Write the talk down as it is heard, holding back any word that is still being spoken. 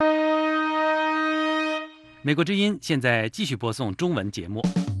美国之音现在继续播送中文节目。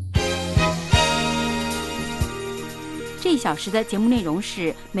这一小时的节目内容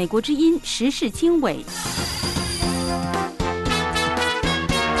是美国之音时事经纬。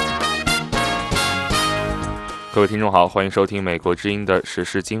各位听众好，欢迎收听美国之音的时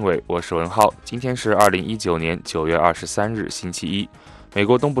事经纬，我是文浩。今天是2019年9月23日星期一，美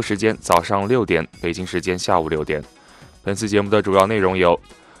国东部时间早上6点，北京时间下午6点。本次节目的主要内容有：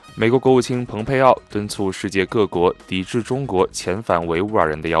美国国务卿蓬佩奥敦促世界各国抵制中国遣返维吾尔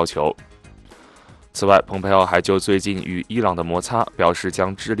人的要求。此外，蓬佩奥还就最近与伊朗的摩擦表示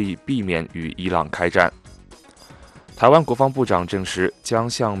将致力避免与伊朗开战。台湾国防部长证实将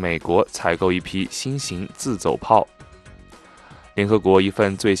向美国采购一批新型自走炮。联合国一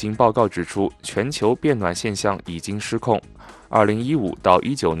份最新报告指出，全球变暖现象已经失控，2015到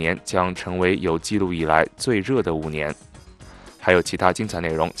19年将成为有记录以来最热的5年。还有其他精彩内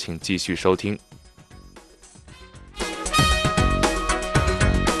容，请继续收听。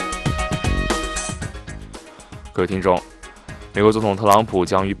各位听众，美国总统特朗普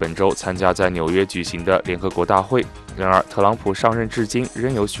将于本周参加在纽约举行的联合国大会。然而，特朗普上任至今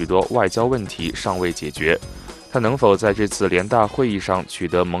仍有许多外交问题尚未解决，他能否在这次联大会议上取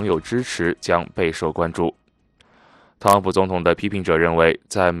得盟友支持将备受关注。特朗普总统的批评者认为，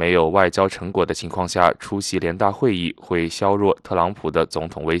在没有外交成果的情况下出席联大会议会削弱特朗普的总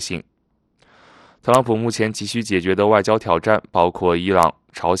统威信。特朗普目前急需解决的外交挑战包括伊朗、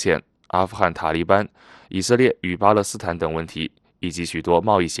朝鲜、阿富汗塔利班、以色列与巴勒斯坦等问题，以及许多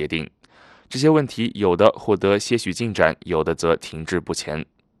贸易协定。这些问题有的获得些许进展，有的则停滞不前。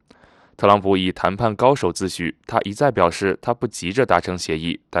特朗普以谈判高手自诩，他一再表示他不急着达成协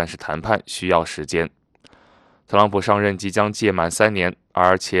议，但是谈判需要时间。特朗普上任即将届满3年，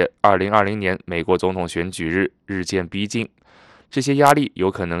而且2020年美国总统选举日渐逼近，这些压力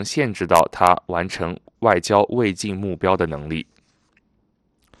有可能限制到他完成外交未尽目标的能力。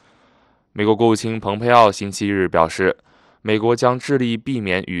美国国务卿蓬佩奥星期日表示，美国将致力避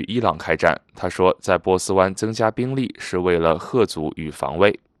免与伊朗开战。他说，在波斯湾增加兵力是为了吓阻与防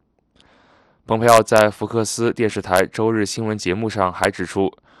卫。蓬佩奥在福克斯电视台周日新闻节目上还指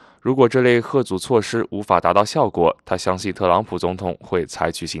出，如果这类吓阻措施无法达到效果，他相信特朗普总统会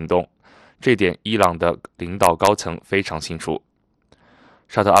采取行动。这点伊朗的领导高层非常清楚。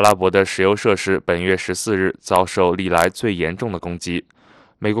沙特阿拉伯的石油设施本月14日遭受历来最严重的攻击。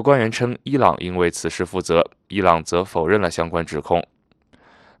美国官员称伊朗应为此事负责，伊朗则否认了相关指控。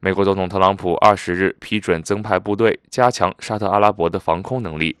美国总统特朗普20日批准增派部队，加强沙特阿拉伯的防空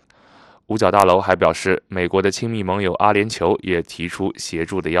能力。五角大楼还表示，美国的亲密盟友阿联酋也提出协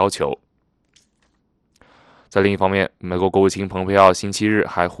助的要求。在另一方面，美国国务卿蓬佩奥星期日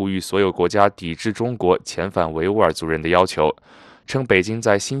还呼吁所有国家抵制中国遣返维吾尔族人的要求，称北京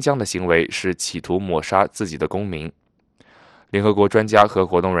在新疆的行为是企图抹杀自己的公民。联合国专家和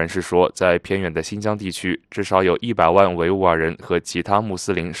活动人士说，在偏远的新疆地区，至少有100万维吾尔人和其他穆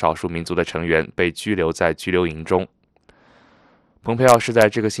斯林少数民族的成员被拘留在拘留营中。蓬佩奥是在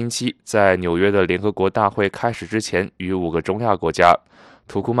这个星期在纽约的联合国大会开始之前，与5个中亚国家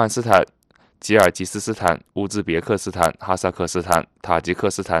土库曼斯坦、吉尔吉斯斯坦、乌兹别克斯坦、哈萨克斯坦、塔吉克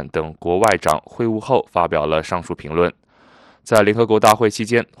斯坦等国外长会晤后发表了上述评论。在联合国大会期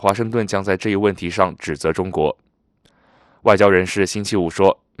间，华盛顿将在这一问题上指责中国。外交人士星期五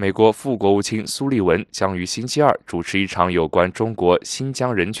说，美国副国务卿苏利文将于星期二主持一场有关中国新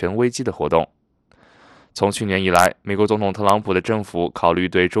疆人权危机的活动。从去年以来，美国总统特朗普的政府考虑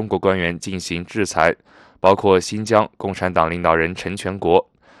对中国官员进行制裁，包括新疆共产党领导人陈全国，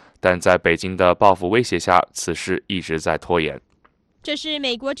但在北京的报复威胁下，此事一直在拖延。这是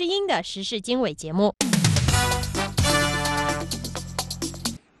美国之音的时事经纬节目。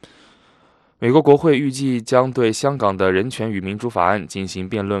美国国会预计将对香港的人权与民主法案进行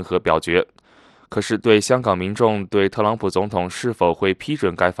辩论和表决。可是，对香港民众对特朗普总统是否会批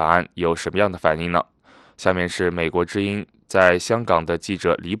准该法案有什么样的反应呢？下面是美国之音在香港的记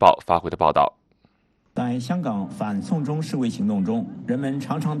者李宝发回的报道。在香港反送中示威行动中，人们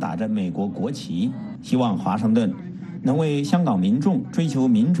常常打着美国国旗，希望华盛顿能为香港民众追求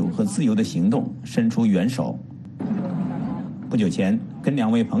民主和自由的行动伸出援手。不久前，跟2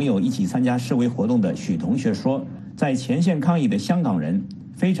位朋友一起参加示威活动的许同学说，在前线抗议的香港人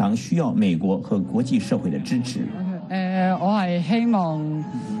非常需要美国和国际社会的支持。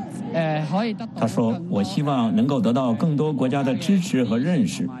他说，我希望能够得到更多国家的支持和认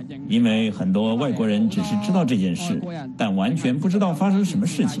识，因为很多外国人只是知道这件事，但完全不知道发生什么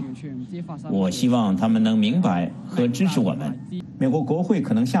事情。我希望他们能明白和支持我们。美国国会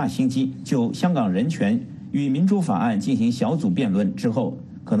可能下星期就香港人权与民主法案进行小组辩论之后，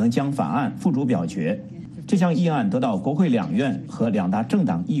可能将法案付诸表决。这项议案得到国会两院和两大政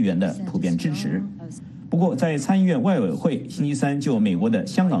党议员的普遍支持。不过，在参议院外委会星期三就美国的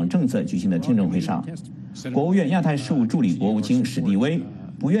香港政策举行的听证会上，国务院亚太事务助理国务卿史蒂威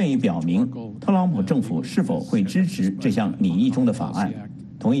不愿意表明特朗普政府是否会支持这项拟议中的法案。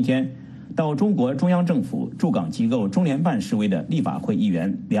同一天，到中国中央政府驻港机构中联办示威的立法会议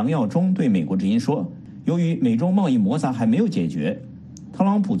员梁耀忠对美国之音说，由于美中贸易摩擦还没有解决，特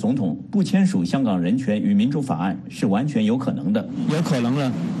朗普总统不签署香港人权与民主法案是完全有可能的。有可能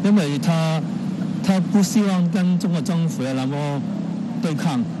了，因为他不希望跟中国政府那么对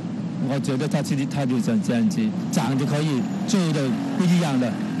抗，我觉得他自己态度是这样子，讲就可以，做的不一样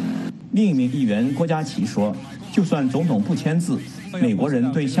的。另一名议员郭家麒说，就算总统不签字，美国人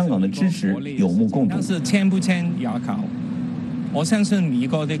对香港的支持有目共睹。但是签不签也考，我相信美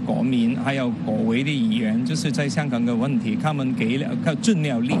国的国民还有国会的议员，就是在香港的问题，他们尽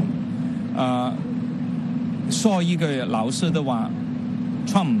了力，说一个老实的话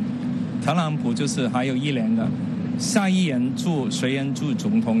 ，Trump 特朗普就是还有1年的，下一任谁人做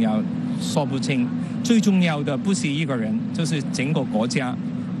总统要说不清。最重要的不是一个人，就是整个国家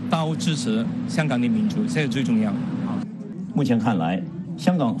都支持香港的民主，这是最重要的。目前看来，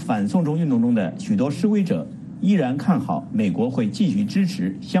香港反送中运动中的许多示威者依然看好美国会继续支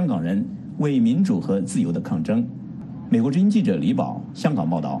持香港人为民主和自由的抗争。美国之音记者李宝，香港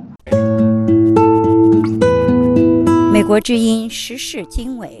报道。美国之音时事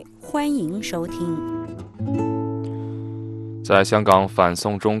经纬，欢迎收听。在香港反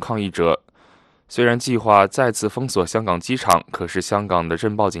送中抗议者虽然计划再次封锁香港机场，可是香港的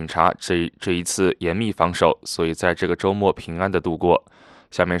镇暴警察这一次严密防守，所以在这个周末平安的度过。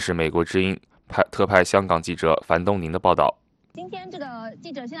下面是美国之音特派香港记者樊东宁的报道。今天这个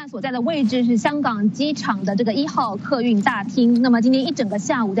记者现在所在的位置是香港机场的这个1号客运大厅。那么今天一整个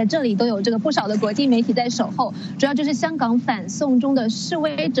下午在这里都有这个不少的国际媒体在守候，主要就是香港反送中的示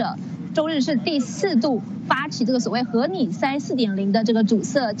威者。周日是第4度发起这个所谓核拟塞 4.0 的这个阻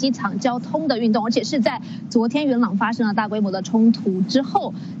塞机场交通的运动，而且是在昨天元朗发生了大规模的冲突之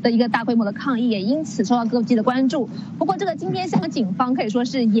后的一个大规模的抗议，也因此受到各界的关注。不过这个今天香港警方可以说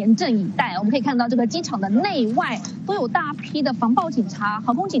是严阵以待，我们可以看到这个机场的内外都有大批的防暴警察、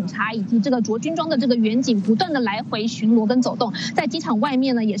航空警察以及这个着军装的这个员警不断的来回巡逻跟走动，在机场外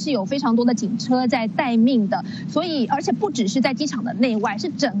面呢也是有非常多的警车在待命的，所以而且不只是在机场的内外，是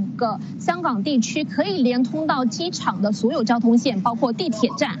整个香港地区可以连通到机场的所有交通线，包括地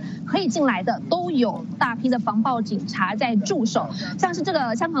铁站可以进来的，都有大批的防暴警察在驻守。像是这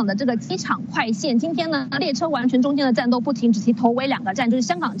个香港的这个机场快线，今天呢列车完全中间的站都不停，只提头尾2个站，就是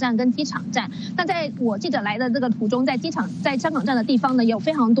香港站跟机场站。那在我记者来的这个途中，在香港站的地方呢，也有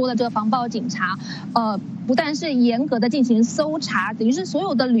非常多的这个防暴警察，不但是严格的进行搜查，等于是所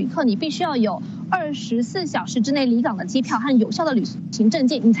有的旅客你必须要有24小时之内离港的机票和有效的旅行证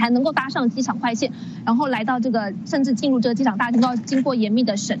件，你才能够搭上机场快线，然后来到这个甚至进入这个机场大厅都要经过严密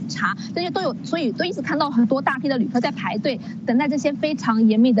的审查，这些都有，所以都一直看到很多大批的旅客在排队等待这些非常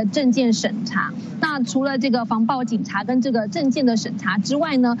严密的证件审查。那除了这个防暴警察跟这个证件的审查之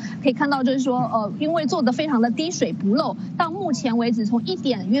外呢，可以看到就是说因为做得非常的滴水不漏，到目前为止从1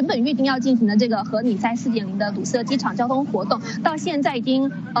点原本预定要进行的这个核拟塞 4.0 的堵塞机场交通活动，到现在已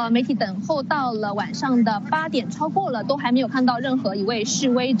经媒体等候到了晚上的8点，超过了，都还没有看到任何一位示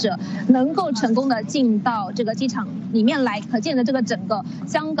威者能够成功的进到这个机场里面来。可见的这个整个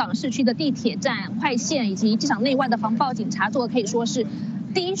香港市区的地铁站、快线以及机场内外的防暴警察做的可以说是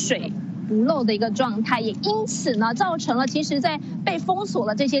滴水不漏的一个状态，也因此呢，造成了其实在被封锁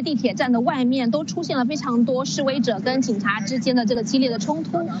了这些地铁站的外面都出现了非常多示威者跟警察之间的这个激烈的冲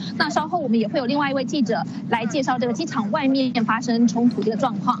突。那稍后我们也会有另外一位记者来介绍这个机场外面发生冲突的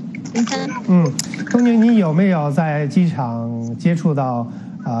状况。林森，东宁，你有没有在机场接触到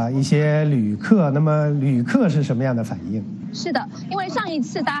一些旅客？那么旅客是什么样的反应？是的，因为上一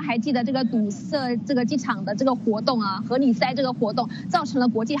次大家还记得这个堵塞这个机场的这个活动啊，核拟塞这个活动造成了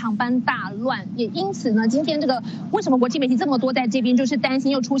国际航班大乱，也因此呢，今天这个为什么国际媒体这么多在这边，就是担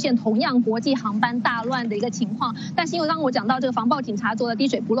心又出现同样国际航班大乱的一个情况。但是因为刚刚我讲到这个防暴警察做的滴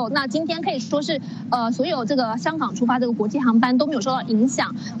水不漏，那今天可以说是所有这个香港出发这个国际航班都没有受到影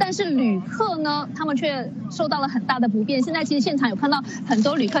响，但是旅客呢，他们却受到了很大的不便。现在其实现场有看到很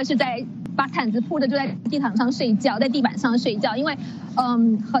多旅客是在把毯子铺着就在地毯上睡觉，在地板上睡觉，因为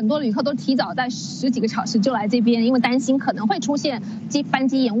很多旅客都提早在10几个小时就来这边，因为担心可能会出现班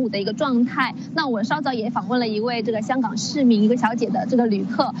机延误的一个状态。那我稍早也访问了一位这个香港市民，一个小姐的这个旅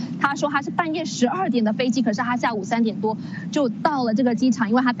客，她说她是半夜12点的飞机，可是她下午3点多就到了这个机场，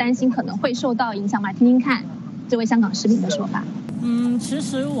因为她担心可能会受到影响嘛。听听看这位香港市民的说法。其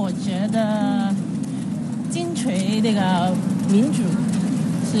实我觉得争取那个民主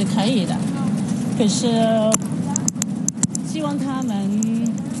是可以的，可是希望他们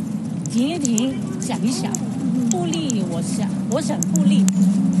停一停，想一想，不利，我想不利，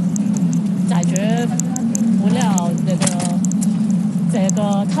解决不了这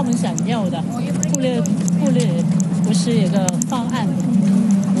个他们想要的，不利不是一个方案。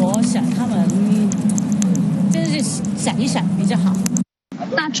我想他们真是想一想比较好。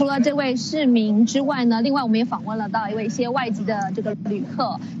那除了这位市民之外呢，另外我们也访问了到一些外籍的这个旅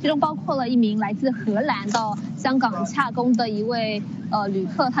客，其中包括了一名来自荷兰到香港洽公的一位旅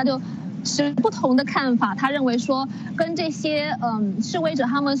客，他就持不同的看法。他认为说，跟这些示威者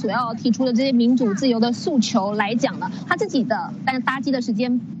他们所要提出的这些民主自由的诉求来讲呢，他自己的但是搭机的时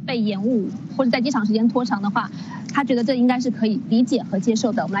间被延误或者在机场时间拖长的话，他觉得这应该是可以理解和接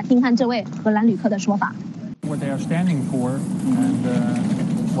受的。我们来听看这位荷兰旅客的说法。What they are standing for and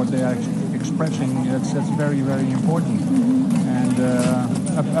what they are expressing, that's very, very important. And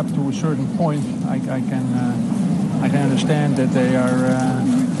up to a certain point, I can understand that they are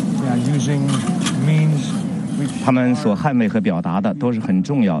using means. 他们所捍卫和表达的都是很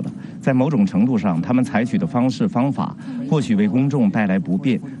重要的，在某种程度上，他们采取的方式方法或许为公众带来不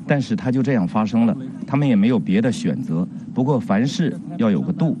便，但是它就这样发生了，他们也没有别的选择。不过凡事要有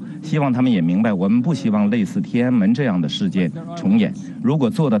个度，希望他们也明白，我们不希望类似天安门这样的事件重演。如果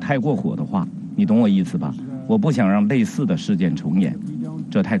做得太过火的话，你懂我意思吧？我不想让类似的事件重演，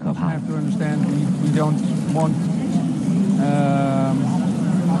这太可怕了。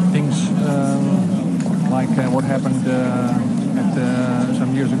Like what happened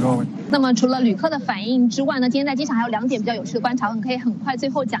some years ago. 那么除了旅客的反应之外呢，今天在机场还有2点比较有趣的观察，我们可以很快最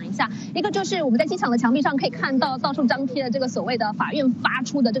后讲一下。一个就是我们在机场的墙壁上可以看到到处张贴的这个所谓的法院发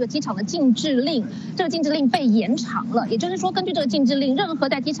出的这个机场的禁制令，这个禁制令被延长了，也就是说根据这个禁制令，任何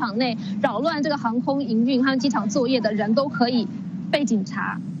在机场内扰乱这个航空营运和机场作业的人都可以被警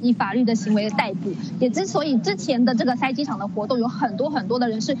察以法律的行为逮捕。也之所以之前的这个塞机场的活动有很多的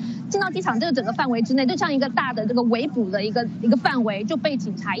人是进到机场这个整个范围之内，就像一个大的这个围捕的一个范围，就被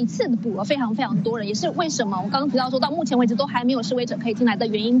警察一次捕了非常多人，也是为什么我刚刚提到说到目前为止都还没有示威者可以进来的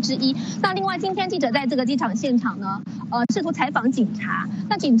原因之一。那另外今天记者在这个机场现场呢，试图采访警察，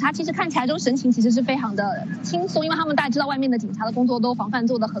那警察其实看起来就神情其实是非常的轻松，因为他们大家知道外面的警察的工作都防范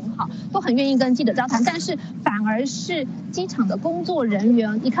做得很好，都很愿意跟记者交谈，但是反而是机场的工作人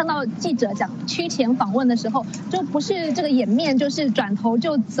员一看到记者讲趋前访问的时候，就不是这个掩面就是转头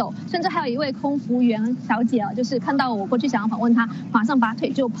就走，甚至还有一位空服员小姐啊，就是看到我过去想要访问她，马上拔腿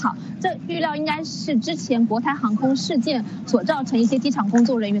就跑。这预料应该是之前国泰航空事件所造成一些机场工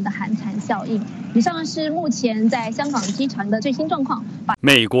作人员的寒蝉效应。以上是目前在香港机场的最新状况。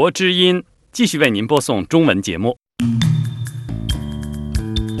美国之音继续为您播送中文节目。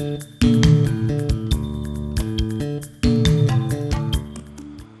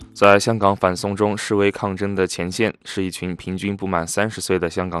在香港反送中示威抗争的前线，是一群平均不满30岁的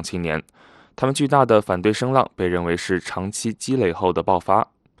香港青年。他们巨大的反对声浪被认为是长期积累后的爆发。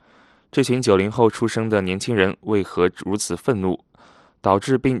这群90后出生的年轻人为何如此愤怒？导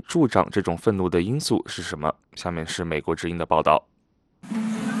致并助长这种愤怒的因素是什么？下面是美国之音的报道。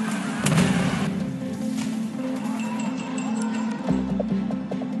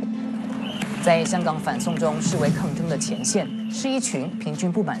在香港反送中示威抗争的前线，是一群平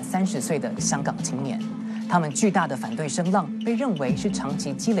均不满30岁的香港青年。他们巨大的反对声浪被认为是长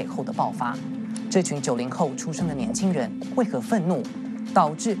期积累后的爆发。这群90后出生的年轻人为何愤怒？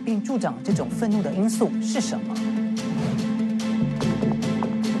导致并助长这种愤怒的因素是什么？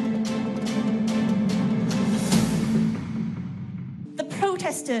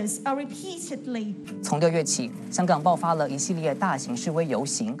从6月起，香港爆发了一系列大型示威游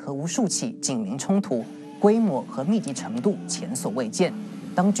行和无数起警民冲突，规模和密集程度前所未见。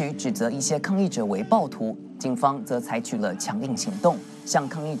当局指责一些抗议者为暴徒，警方则采取了强硬行动，向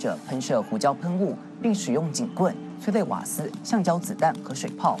抗议者喷射胡椒喷雾，并使用警棍、催泪瓦斯、橡胶子弹和水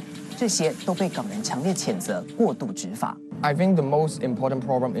炮，这些都被港人强烈谴责过度执法。I think the most important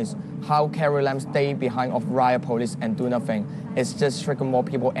problem is how Carrie Lam stay behind of riot police and do nothing. It's just trigger more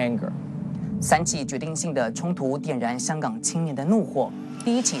people anger. 3起决定性的冲突点燃香港青年的怒火。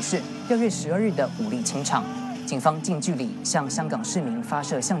第一起是6月12日的武力清场，警方近距离向香港市民发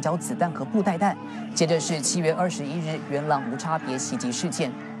射橡胶子弹和布袋弹。接着是7月21日元朗无差别袭击事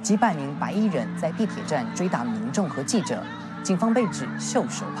件，几百名白衣人在地铁站追打民众和记者，警方被指袖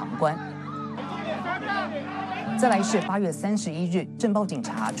手旁观。再来是8月31日，镇暴警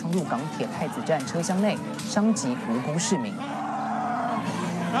察冲入港铁太子站车厢内，伤及无辜市民。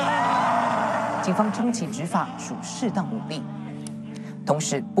警方称其执法属适当武力。同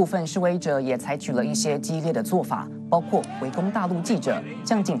时，部分示威者也采取了一些激烈的做法，包括围攻大陆记者、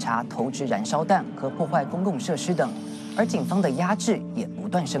向警察投掷燃烧弹和破坏公共设施等，而警方的压制也不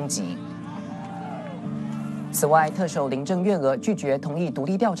断升级。此外，特首林郑月娥拒绝同意独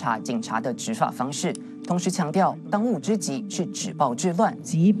立调查警察的执法方式，同时强调当务之急是止暴制乱，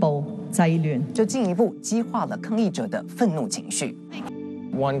止暴制乱，这进一步激化了抗议者的愤怒情绪。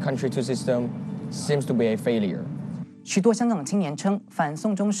One country, two system seems to be a failure. 许多香港青年称，反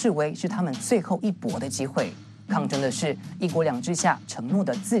送中示威是他们最后一搏的机会。抗争的是一国两制下承诺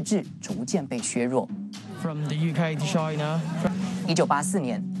的自治逐渐被削弱。From the UK to China. 1984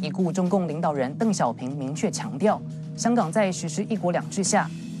年，已故中共领导人邓小平明确强调，香港在实施一国两制下，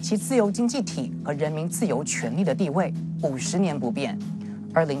其自由经济体和人民自由权利的地位50年不变。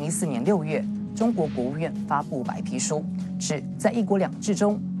2014年6月，中国国务院发布白皮书，指在一国两制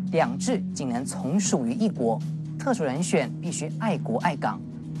中，两制仅能从属于一国。特首人选必须爱国爱港，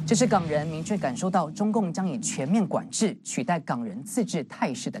这是港人明确感受到中共将以全面管制取代港人自治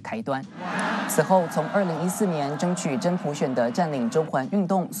态势的开端。此后，从2014年争取真普选的占领中环运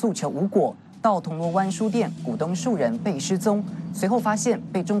动诉求无果，到铜锣湾书店股东数人被失踪，随后发现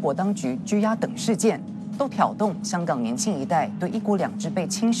被中国当局拘押等事件，都挑动香港年轻一代对一国两制被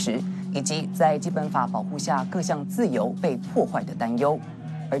侵蚀，以及在基本法保护下各项自由被破坏的担忧。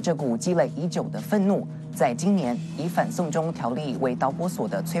而这股积累已久的愤怒，在今年以反送中条例为导火索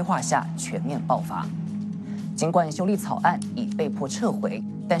的催化下全面爆发。尽管修例草案已被迫撤回，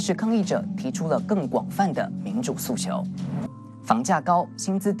但是抗议者提出了更广泛的民主诉求。房价高、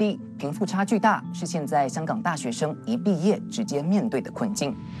薪资低、贫富差距大，是现在香港大学生一毕业直接面对的困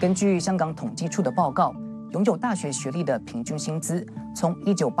境。根据香港统计处的报告，拥有大学学历的平均薪资从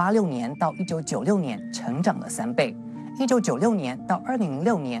1986年到1996年成长了3倍，1996年到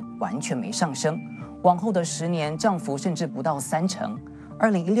2006年完全没上升，往后的10年涨幅甚至不到30%。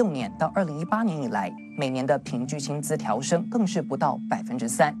2016年到2018年以来，每年的平均薪资调升更是不到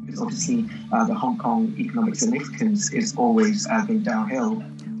3%。The Hong Kong economic significance is always been downhill.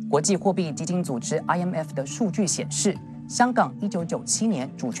 国际货币基金组织 IMF 的数据显示，香港1997年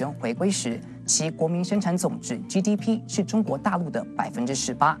主权回归时，其国民生产总值 GDP 是中国大陆的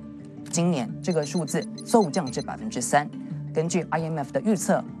18%。今年这个数字骤降至3%。根据 IMF 的预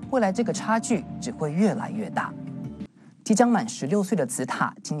测，未来这个差距只会越来越大。即将满16岁的紫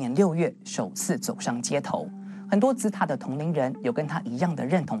塔今年6月首次走上街头，很多紫塔的同龄人有跟他一样的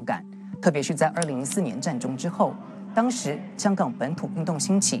认同感，特别是在2014年战中之后，当时香港本土运动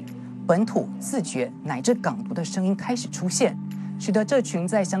兴起，本土自觉乃至港独的声音开始出现，使得这群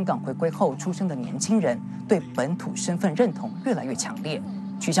在香港回归后出生的年轻人对本土身份认同越来越强烈，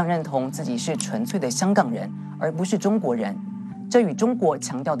趋向认同自己是纯粹的香港人，而不是中国人。这与中国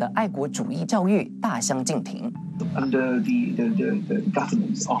强调的爱国主义教育大相径庭。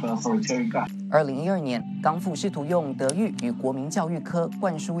2012年，港府试图用德育与国民教育科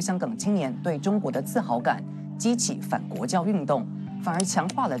灌输香港青年对中国的自豪感，激起反国教运动，反而强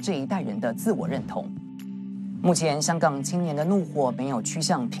化了这一代人的自我认同。目前，香港青年的怒火没有趋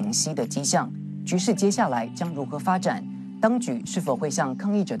向平息的迹象，局势接下来将如何发展？当局是否会向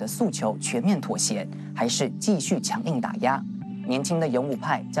抗议者的诉求全面妥协，还是继续强硬打压？年轻的勇武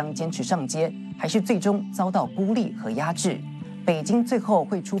派将坚持上街，还是最终遭到孤立和压制？北京最后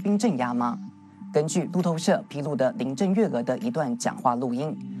会出兵镇压吗？根据路透社披露的林郑月娥的一段讲话录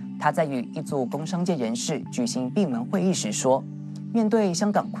音，她在与一组工商界人士举行闭门会议时说，面对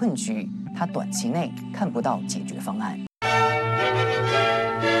香港困局，她短期内看不到解决方案。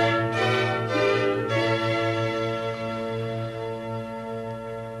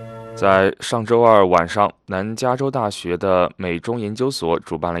在上周二晚上，南加州大学的美中研究所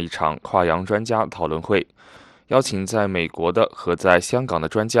主办了一场跨洋专家讨论会，邀请在美国的和在香港的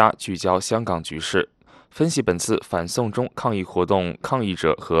专家聚焦香港局势，分析本次反送中抗议活动抗议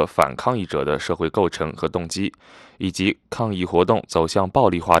者和反抗议者的社会构成和动机，以及抗议活动走向暴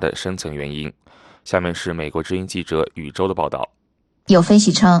力化的深层原因。下面是美国之音记者宇宙的报道。有分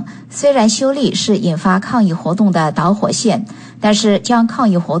析称，虽然修例是引发抗议活动的导火线，但是将抗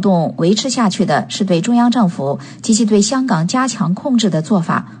议活动维持下去的是对中央政府及其对香港加强控制的做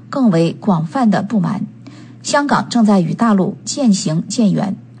法更为广泛的不满。香港正在与大陆渐行渐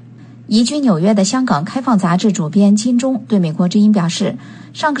远。移居纽约的香港开放杂志主编金钟对美国之音表示，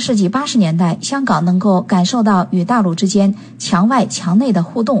上个世纪80年代，香港能够感受到与大陆之间墙外墙内的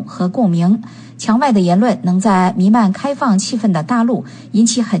互动和共鸣，墙外的言论能在弥漫开放气氛的大陆引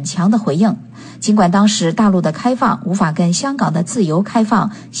起很强的回应，尽管当时大陆的开放无法跟香港的自由开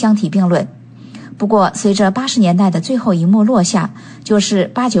放相提并论。不过随着80年代的最后一幕落下，就是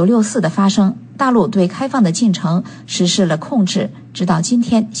8964的发生，大陆对开放的进程实施了控制，直到今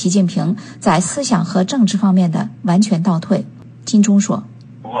天，习近平在思想和政治方面的完全倒退。金钟说，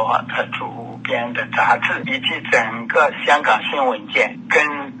我的主编的杂志以及整个香港新闻界跟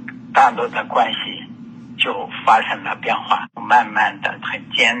大陆的关系就发生了变化，慢慢的很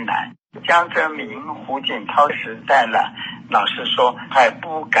艰难。江泽民、胡锦涛时代了，老实说还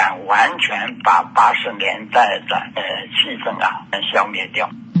不敢完全把80年代的气氛消灭掉，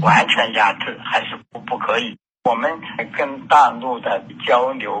完全压制还是不可以。我们跟大陆的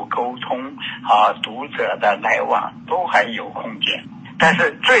交流沟通读者的来往都还有空间，但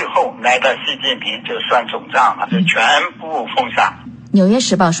是最后来到习近平就算总账了，就全部封杀。纽约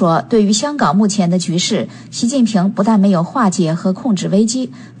时报说，对于香港目前的局势，习近平不但没有化解和控制危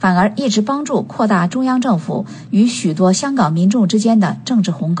机，反而一直帮助扩大中央政府与许多香港民众之间的政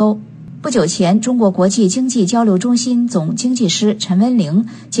治鸿沟。不久前，中国国际经济交流中心总经济师陈文玲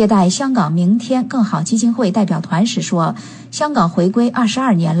接待香港明天更好基金会代表团时说，香港回归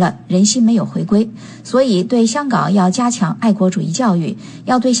22年了，人心没有回归，所以对香港要加强爱国主义教育，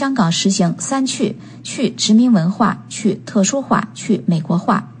要对香港实行3去：去殖民文化，去特殊化，去美国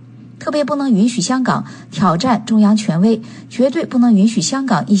化。特别不能允许香港挑战中央权威，绝对不能允许香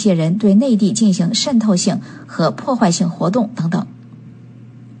港一些人对内地进行渗透性和破坏性活动等等。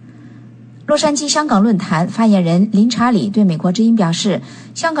洛杉矶香港论坛发言人林查理对美国之音表示，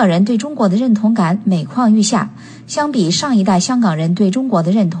香港人对中国的认同感每况愈下，相比上一代香港人对中国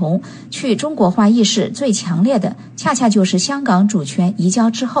的认同，去中国化意识最强烈的恰恰就是香港主权移交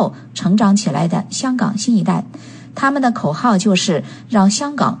之后成长起来的香港新一代，他们的口号就是让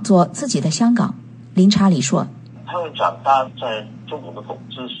香港做自己的香港。林查理说，他们长大在中国的统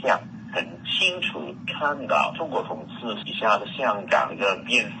治下，很清楚看到中国统治底下的香港的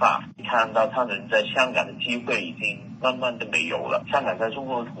变化，看到他们在香港的机会已经慢慢的没有了。香港在中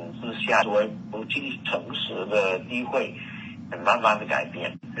国统治下作为国际城市的机会慢慢的改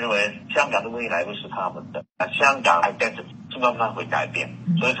变，认为香港的未来不是他们的，香港identity是慢慢会改变，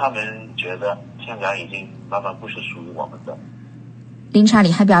所以他们觉得香港已经慢慢不是属于我们的。林查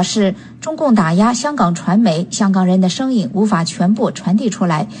理还表示，中共打压香港传媒，香港人的声音无法全部传递出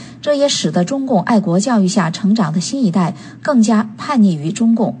来，这也使得中共爱国教育下成长的新一代更加叛逆于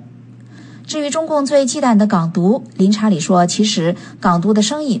中共。至于中共最忌惮的港独，林查理说，其实港独的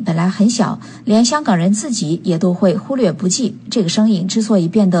声音本来很小，连香港人自己也都会忽略不计。这个声音之所以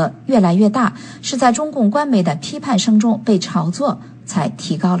变得越来越大，是在中共官媒的批判声中被炒作，才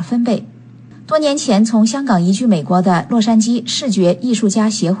提高了分贝。多年前从香港移居美国的洛杉矶视觉艺术家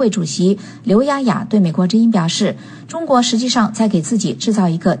协会主席刘雅雅对美国之音表示，中国实际上在给自己制造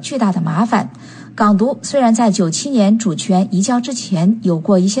一个巨大的麻烦。港独虽然在97年主权移交之前有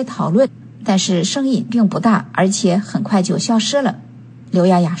过一些讨论，但是声音并不大，而且很快就消失了。刘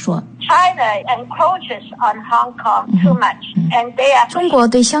雅雅说，中国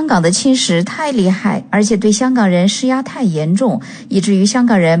对香港的侵蚀太厉害，而且对香港人施压太严重，以至于香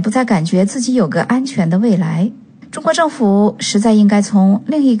港人不再感觉自己有个安全的未来。中国政府实在应该从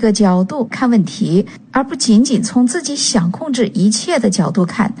另一个角度看问题，而不仅仅从自己想控制一切的角度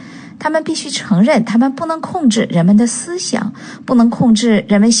看。他们必须承认，他们不能控制人们的思想，不能控制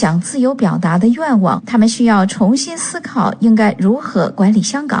人们想自由表达的愿望。他们需要重新思考应该如何管理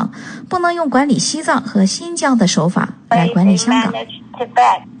香港，不能用管理西藏和新疆的手法来管理香港。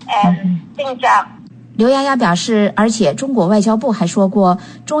刘雅雅表示，而且中国外交部还说过，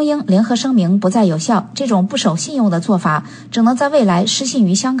中英联合声明不再有效，这种不守信用的做法只能在未来失信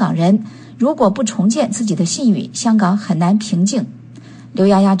于香港人。如果不重建自己的信誉，香港很难平静。刘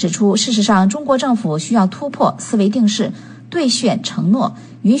雅雅指出，事实上中国政府需要突破思维定式，兑现承诺，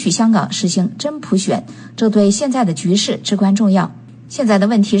允许香港实行真普选，这对现在的局势至关重要。现在的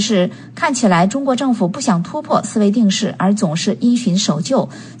问题是，看起来中国政府不想突破思维定式，而总是因循守旧，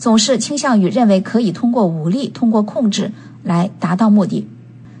总是倾向于认为可以通过武力、通过控制来达到目的。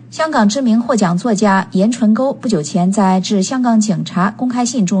香港知名获奖作家严纯沟不久前在致香港警察公开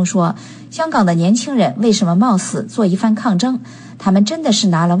信中说，香港的年轻人为什么冒死做一番抗争？他们真的是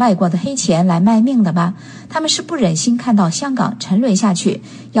拿了外国的黑钱来卖命的吗？他们是不忍心看到香港沉沦下去，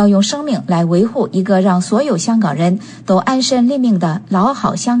要用生命来维护一个让所有香港人都安身立命的老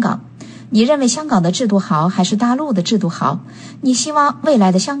好香港。你认为香港的制度好，还是大陆的制度好？你希望未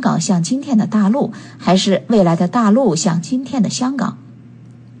来的香港像今天的大陆，还是未来的大陆像今天的香港？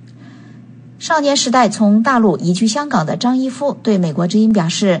少年时代从大陆移居香港的张一夫对美国之音表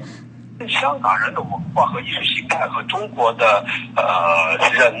示，香港人的文化和意识形态和中国的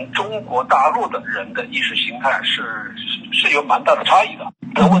中国大陆的人的意识形态是有蛮大的差异的。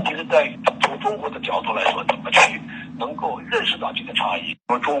那问题是在从中国的角度来说，怎么去能够认识到这个差异。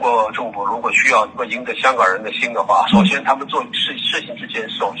我们中国政府如果需要赢得香港人的心的话，首先他们做事情之前，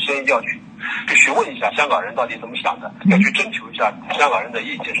首先要去询问一下香港人到底怎么想的，要去征求一下香港人的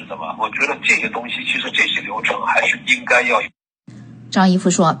意见是什么。我觉得这些东西，其实这些流程还是应该要有。张一夫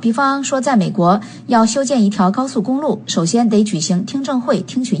说，比方说在美国要修建一条高速公路，首先得举行听证会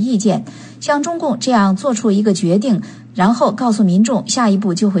听取意见，像中共这样做出一个决定，然后告诉民众下一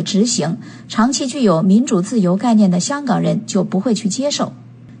步就会执行，长期具有民主自由概念的香港人就不会去接受。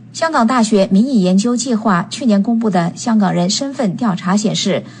香港大学民意研究计划去年公布的香港人身份调查显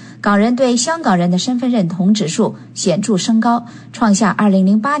示，港人对香港人的身份认同指数显著升高，创下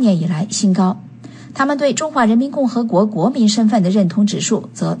2008年以来新高。他们对中华人民共和国国民身份的认同指数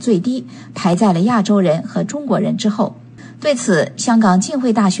则最低，排在了亚洲人和中国人之后。对此，香港浸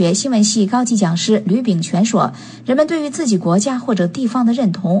会大学新闻系高级讲师吕炳全说，人们对于自己国家或者地方的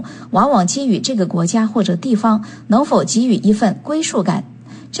认同，往往基于这个国家或者地方能否给予一份归属感。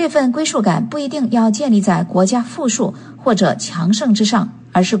这份归属感不一定要建立在国家富庶或者强盛之上，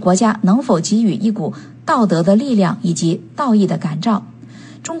而是国家能否给予一股道德的力量以及道义的感召。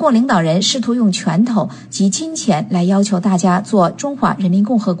中共领导人试图用拳头及金钱来要求大家做中华人民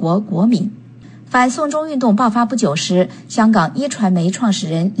共和国国民。反送中运动爆发不久时，香港一传媒创始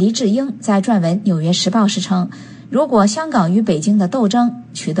人黎智英在撰文《纽约时报》时称，如果香港与北京的斗争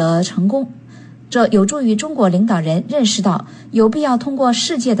取得成功，这有助于中国领导人认识到有必要通过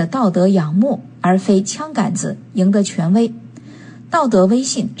世界的道德仰慕，而非枪杆子赢得权威。道德威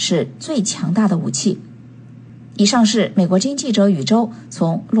信是最强大的武器。以上是美国之音记者宇宙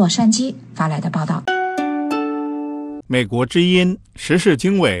从洛杉矶发来的报道。美国之音时事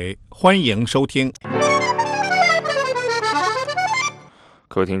经纬，欢迎收听。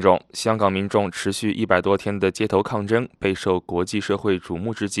各位听众，香港民众持续100多天的街头抗争备受国际社会瞩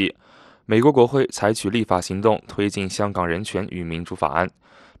目之际，美国国会采取立法行动推进香港人权与民主法案，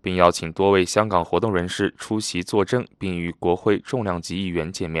并邀请多位香港活动人士出席作证，并与国会重量级议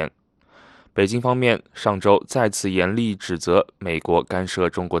员见面。北京方面上周再次严厉指责美国干涉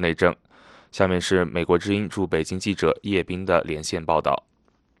中国内政。下面是美国之音驻北京记者叶斌的连线报道。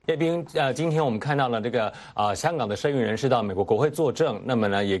叶斌，今天我们看到了这个香港的社运人士到美国国会作证，那么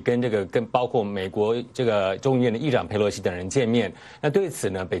呢也跟包括美国这个众议院的议长佩洛西等人见面。那对此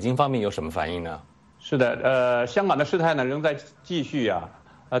呢，北京方面有什么反应呢？是的，香港的事态呢仍在继续啊。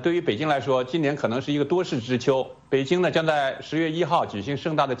对于北京来说，今年可能是一个多事之秋。北京呢将在10月1号举行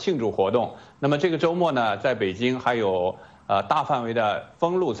盛大的庆祝活动。那么这个周末呢，在北京还有大范围的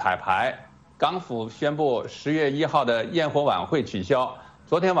封路彩排。港府宣布10月1号的焰火晚会取消。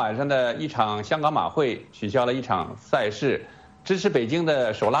昨天晚上的一场香港马会取消了一场赛事。支持北京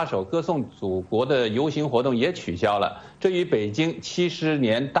的手拉手歌颂祖国的游行活动也取消了。这与北京70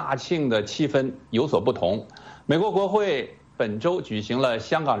年大庆的气氛有所不同。美国国会本周举行了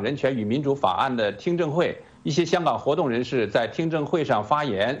香港人权与民主法案的听证会，一些香港活动人士在听证会上发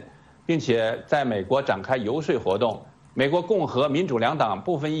言，并且在美国展开游说活动。美国共和民主两党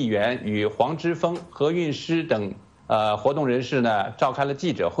部分议员与黄之锋、何韵诗等活动人士呢召开了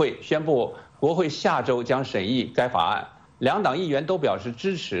记者会，宣布国会下周将审议该法案。两党议员都表示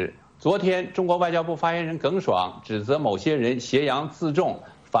支持。昨天，中国外交部发言人耿爽指责某些人挟洋自重，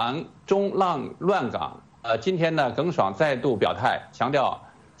反中乱港。今天呢，耿爽再度表态，强调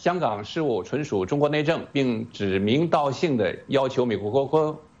香港事务纯属中国内政，并指名道姓地要求美国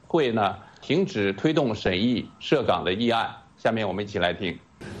国会呢停止推动审议涉港的议案。下面我们一起来听。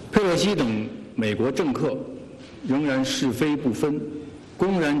佩洛西等美国政客仍然是非不分，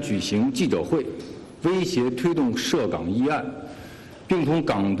公然举行记者会，威胁推动涉港议案，并同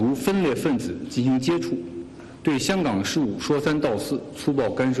港独分裂分子进行接触，对香港事务说三道四，粗暴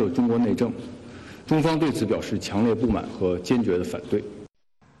干涉中国内政。中方对此表示强烈不满和坚决的反对。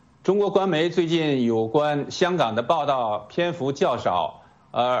中国官媒最近有关香港的报道篇幅较少，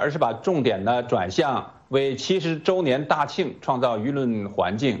而是把重点呢转向为70周年大庆创造舆论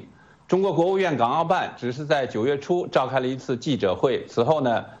环境。中国国务院港澳办只是在9月初召开了一次记者会，此后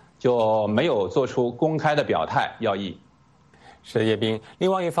呢就没有做出公开的表态要义。是叶斌。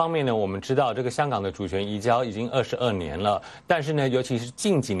另外一方面呢，我们知道这个香港的主权移交已经22年了，但是呢，尤其是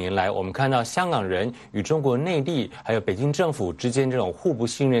近几年来，我们看到香港人与中国内地还有北京政府之间这种互不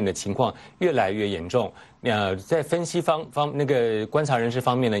信任的情况越来越严重。在分析那个观察人士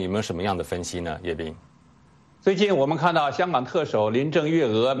方面呢，有没有什么样的分析呢？叶斌。最近我们看到香港特首林郑月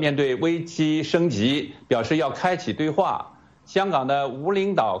娥面对危机升级，表示要开启对话。香港的无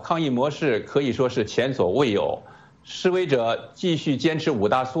领导抗议模式可以说是前所未有。示威者继续坚持五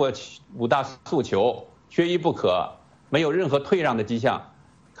大诉求，缺一不可，没有任何退让的迹象。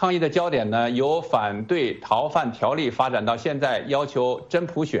抗议的焦点呢，由反对逃犯条例发展到现在要求真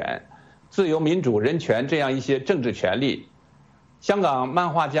普选、自由民主、人权这样一些政治权利。香港漫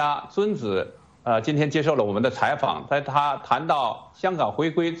画家尊子今天接受了我们的采访，在他谈到香港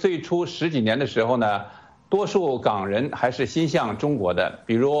回归最初10几年的时候呢，多数港人还是心向中国的。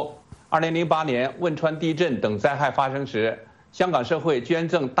比如2008年汶川地震等灾害发生时，香港社会捐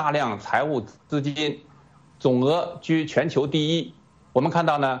赠大量财务资金，总额居全球第一。我们看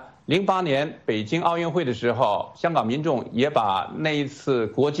到呢，08年北京奥运会的时候，香港民众也把那一次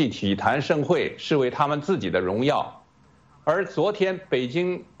国际体坛盛会视为他们自己的荣耀。而昨天北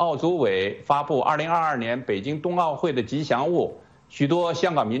京奥组委发布2022年北京冬奥会的吉祥物，许多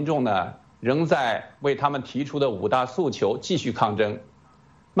香港民众呢仍在为他们提出的5大诉求继续抗争。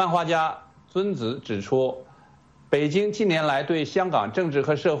漫画家尊子指出，北京近年来对香港政治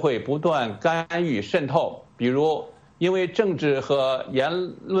和社会不断干预渗透，比如因为政治和言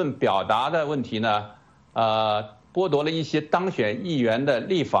论表达的问题呢，剥夺了一些当选议员的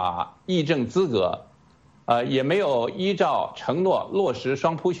立法议政资格，也没有依照承诺落实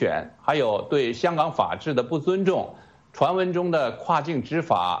双普选，还有对香港法治的不尊重，传闻中的跨境执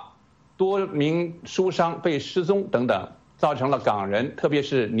法，多名书商被失踪等等，造成了港人特别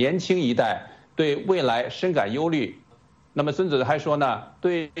是年轻一代对未来深感忧虑。那么孙子还说呢，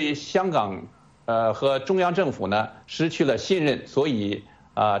对香港和中央政府呢失去了信任，所以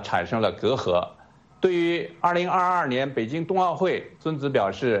产生了隔阂。对于2022年北京冬奥会，孙子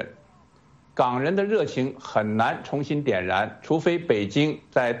表示，港人的热情很难重新点燃，除非北京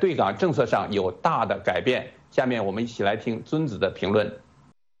在对港政策上有大的改变。下面我们一起来听尊子的评论。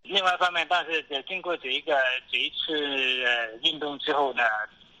另外一方面，但是经过这一次运动之后呢，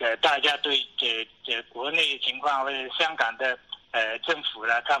大家对国内情况或者香港的政府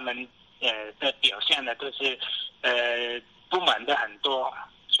呢，他们的表现呢都是不满的很多，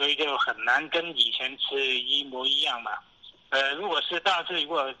所以就很难跟以前是一模一样嘛。如果是如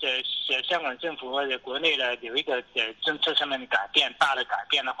果香港政府或者国内的有一个政策上面的改变，大的改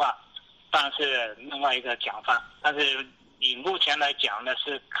变的话，当然是另外一个讲法。但是以目前来讲呢，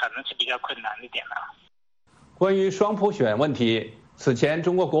是可能是比较困难一点了。关于双普选问题，此前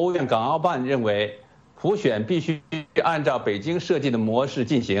中国国务院港澳办认为，普选必须按照北京设计的模式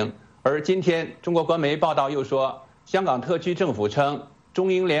进行。而今天中国官媒报道又说，香港特区政府称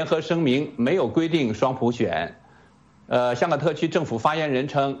中英联合声明没有规定双普选。香港特区政府发言人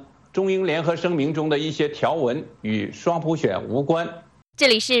称，中英联合声明中的一些条文与双普选无关。这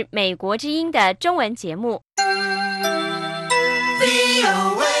里是美国之音的中文节目。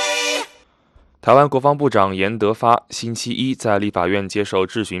台湾国防部长严德发星期一在立法院接受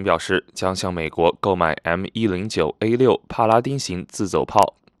质询，表示将向美国购买 M109A6 帕拉丁型自走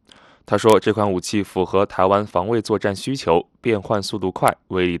炮。他说，这款武器符合台湾防卫作战需求，变换速度快，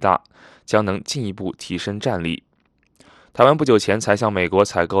威力大，将能进一步提升战力。台湾不久前才向美国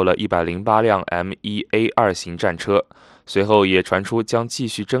采购了108辆 M1A2 型战车，随后也传出将继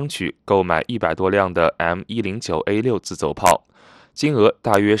续争取购买100多辆的 M109A6 自走炮，金额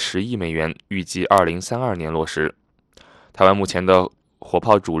大约10亿美元，预计2032年落实。台湾目前的火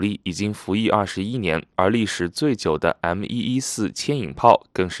炮主力已经服役21年，而历史最久的 M114 牵引炮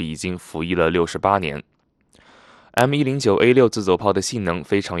更是已经服役了68年。M109A6 自走炮的性能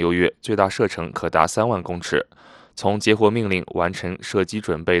非常优越，最大射程可达3万公尺，从接获命令完成射击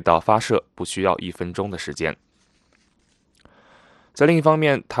准备到发射不需要1分钟的时间。在另一方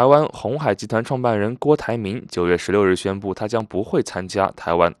面，台湾鸿海集团创办人郭台铭9月16日宣布，他将不会参加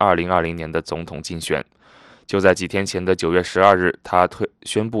台湾2020年的总统竞选。就在几天前的9月12日，他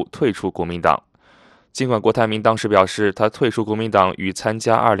宣布退出国民党。尽管郭台铭当时表示，他退出国民党与参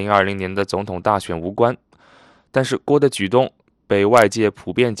加2020年的总统大选无关，但是郭的举动被外界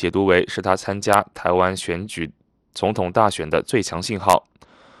普遍解读为是他参加台湾选举总统大选的最强信号。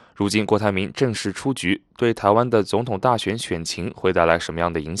如今郭台铭正式出局，对台湾的总统大选选情会带来什么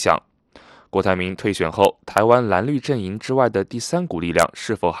样的影响？郭台铭退选后，台湾蓝绿阵营之外的第三股力量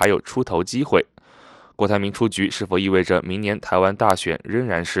是否还有出头机会？郭台铭出局是否意味着明年台湾大选仍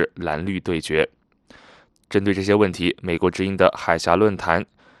然是蓝绿对决？针对这些问题，美国之音的海峡论坛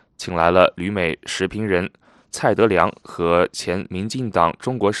请来了旅美时评人蔡德良和前民进党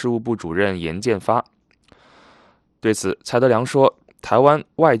中国事务部主任严建发。对此，蔡德良说，台湾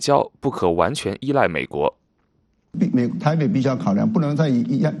外交不可完全依赖美国。台北必须要考量，不能再以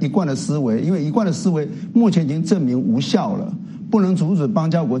一贯的思维，因为一贯的思维目前已经证明无效了，不能阻止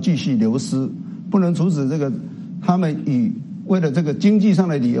邦交国继续流失，不能阻止他们为了这个经济上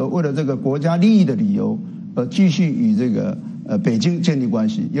的理由，为了这个国家利益的理由，继续与北京建立关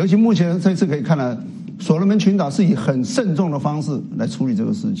系。尤其目前这次可以看到，所罗门群岛是以很慎重的方式来处理这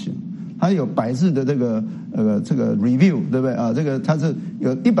个事情，它有100日的这个 review， 对不对啊？这个它是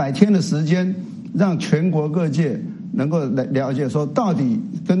有100天的时间，让全国各界能够来了解说，到底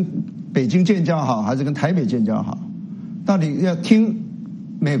跟北京建交好，还是跟台北建交好？到底要听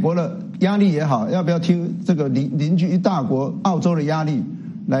美国的压力也好，要不要听这个邻居一大国澳洲的压力，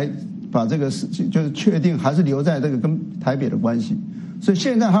来把这个事情就是确定还是留在这个跟台北的关系。所以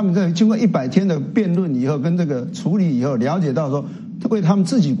现在他们在经过100天的辩论以后，跟这个处理以后，了解到说，为他们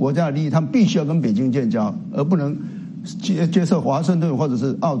自己国家的利益，他们必须要跟北京建交，而不能接受华盛顿或者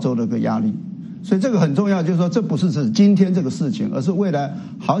是澳洲的个压力。所以这个很重要，就是说这不是指今天这个事情，而是未来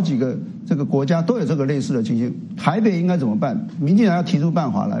好几个这个国家都有这个类似的情形。台北应该怎么办？民进党要提出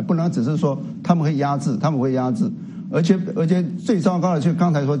办法来，不能只是说他们会压制，而且最糟糕的就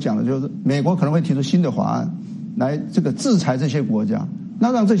刚才所讲的，就是美国可能会提出新的法案来这个制裁这些国家，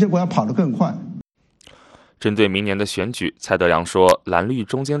那让这些国家跑得更快。针对明年的选举，蔡德良说，蓝绿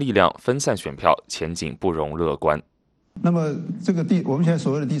中间力量分散选票，前景不容乐观。那么这个我们现在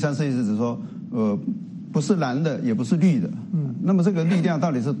所谓的第三势力是指说，不是蓝的，也不是绿的。那么这个力量到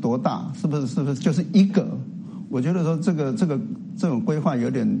底是多大？是不是就是一个？我觉得说这种规划有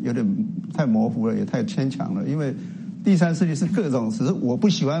点太模糊了，也太牵强了。因为第三势力是各种，只是我不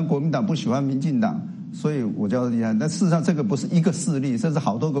喜欢国民党，不喜欢民进党，所以我叫第三。但事实上这个不是一个势力，甚至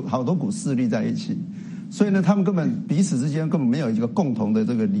好多股势力在一起。所以呢，他们根本彼此之间根本没有一个共同的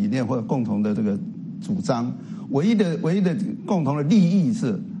这个理念或者共同的这个主张。唯一的共同的利益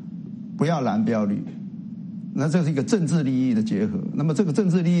是不要蓝不要绿，那这是一个政治利益的结合。那么这个政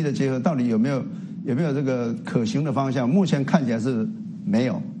治利益的结合到底有没有这个可行的方向？目前看起来是没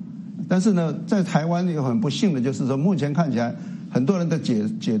有。但是呢，在台湾有很不幸的就是说，目前看起来很多人的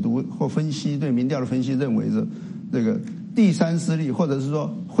解读或分析，对民调的分析认为是这个第三势力或者是说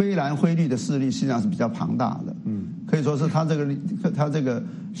灰蓝灰绿的势力实际上是比较庞大的。可以说是他这个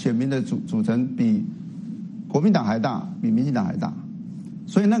选民的组成比国民党还大，比民进党还大。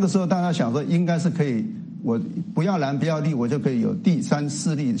所以那个时候大家想说，应该是可以，我不要蓝不要绿，我就可以有第三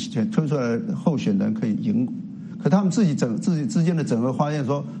势力推出来的候选人可以赢。可他们自己之间的整合，发现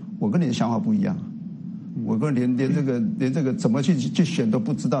说我跟你的想法不一样，我跟连这个怎么去选都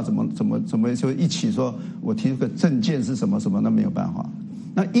不知道，怎么就一起说我提出个政见是什么，那没有办法。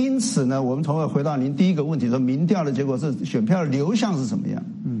那因此呢，我们从而回到您第一个问题，说民调的结果是选票的流向是什么样？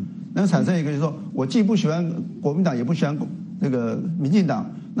那产生一个就是说，我既不喜欢国民党，也不喜欢这个民进党，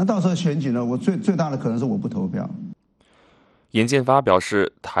那到时候选举呢，我最大的可能是我不投票。严建发表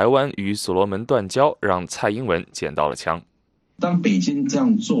示，台湾与所罗门断交，让蔡英文捡到了枪。当北京这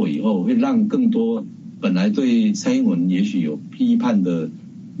样做以后，会让更多本来对蔡英文也许有批判的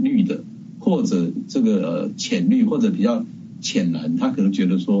绿的，或者这个浅绿或者比较浅蓝，他可能觉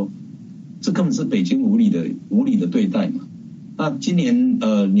得说，这根本是北京无理的对待嘛。那今年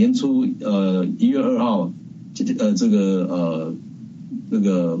年初1月2号，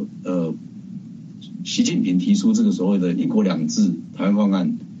习近平提出这个所谓的一国两制台湾方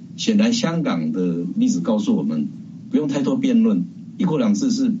案，显然香港的例子告诉我们，不用太多辩论，一国两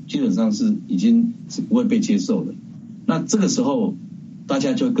制是基本上是已经是不会被接受的。那这个时候大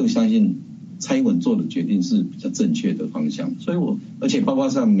家就更相信蔡英文做的决定是比较正确的方向。所以而且包括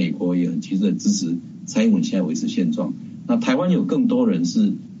像美国也很其实很支持蔡英文现在维持现状。那台湾有更多人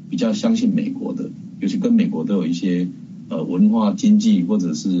是比较相信美国的，尤其跟美国都有一些文化、经济或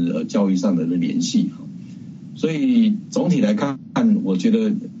者是教育上的联系。所以总体来看，我觉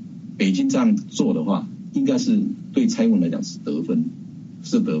得北京这样做的话，应该是对蔡英文来讲是得分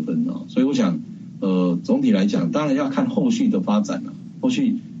啊。所以我想，总体来讲，当然要看后续的发展了。后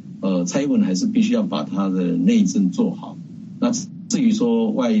续蔡英文还是必须要把他的内政做好。那至于说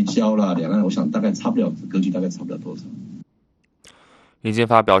外交啦、两岸，我想大概格局大概差不了多少。严建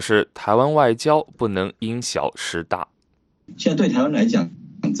发表示，台湾外交不能因小失大。现在对台湾来讲，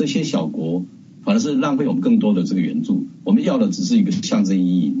这些小国反而是浪费我们更多的这个援助，我们要的只是一个象征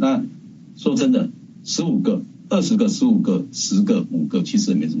意义。那说真的，15个、20个、15个、10个、5个，其实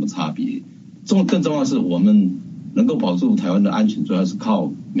也没什么差别。更重要的是，我们能够保住台湾的安全，主要是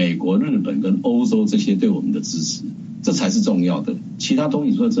靠美国、日本跟欧洲这些对我们的支持，这才是重要的。其他东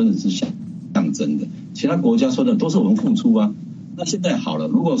西说真的是象征的，其他国家说的都是我们付出啊。那现在好了，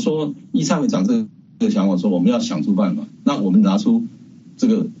如果说依蔡会长这个想法说我们要想出办法，那我们拿出这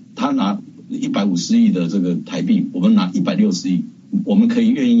个，他拿150亿的这个台币，我们拿160亿，我们可以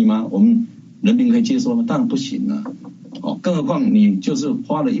愿意吗？我们人民可以接受吗？当然不行啊！更何况你就是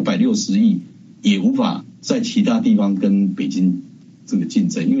花了160亿，也无法在其他地方跟北京这个竞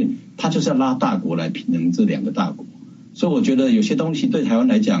争，因为他就是要拉大国来平衡这两个大国。所以我觉得有些东西对台湾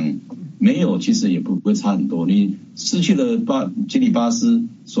来讲，没有，其实也不会差很多。你失去了基里巴斯、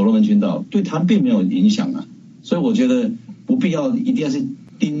所罗门群岛，对他并没有影响啊。所以我觉得不必要一定要是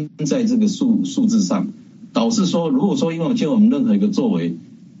盯在这个数字上，导致说，如果说因为我们任何一个作为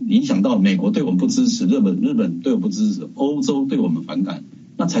影响到美国对我们不支持，日本对我们不支持，欧洲对我们反感，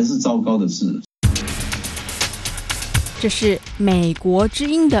那才是糟糕的事。这是美国之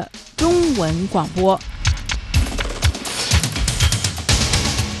音的中文广播。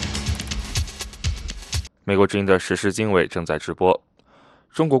美国之音的时事经纬正在直播。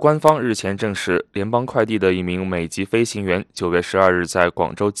中国官方日前证实，联邦快递的一名美籍飞行员9月12日在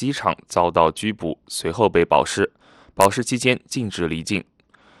广州机场遭到拘捕，随后被保释，保释期间禁止离境。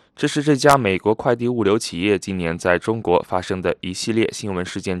这是这家美国快递物流企业今年在中国发生的一系列新闻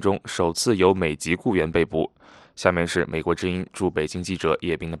事件中首次有美籍雇员被捕。下面是美国之音驻北京记者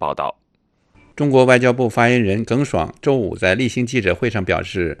叶斌的报道。中国外交部发言人耿爽周五在例行记者会上表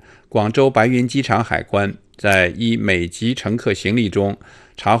示，广州白云机场海关在一美籍乘客行李中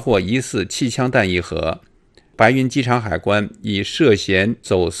查获疑似气枪弹一盒，白云机场海关以涉嫌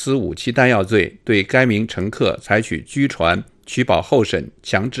走私武器弹药罪对该名乘客采取拘传、取保候审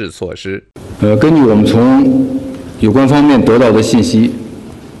强制措施。根据我们从有关方面得到的信息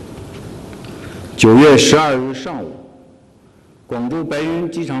，9月12日上午，广州白云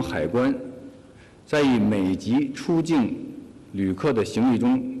机场海关在一美籍出境旅客的行李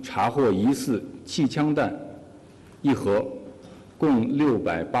中查获疑似气枪弹一盒，共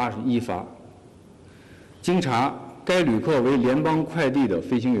681发。经查，该旅客为联邦快递的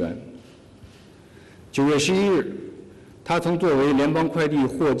飞行员。9月11日，他曾作为联邦快递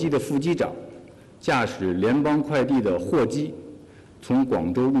货机的副机长，驾驶联邦快递的货机从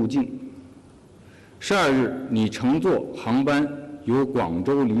广州入境。12日，拟乘坐航班由广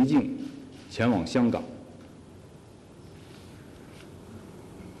州离境前往香港。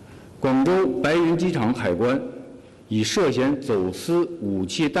广州白云机场海关以涉嫌走私武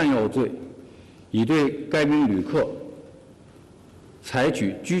器弹药罪，已对该名旅客采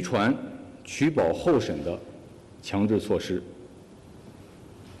取拘传、取保候审的强制措施。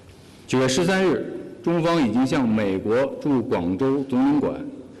9月13日，中方已经向美国驻广州总领馆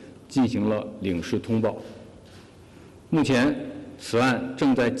进行了领事通报。目前，此案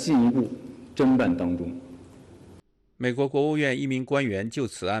正在进一步侦办当中。美国国务院一名官员就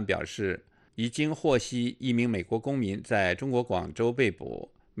此案表示，已经获悉一名美国公民在中国广州被捕，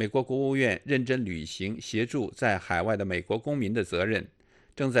美国国务院认真履行协助在海外的美国公民的责任，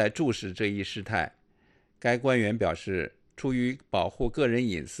正在注视这一事态。该官员表示，出于保护个人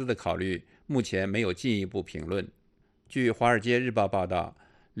隐私的考虑，目前没有进一步评论。据《华尔街日报》报道，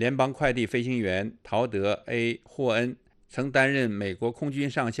联邦快递飞行员陶德 ·A· 霍恩曾担任美国空军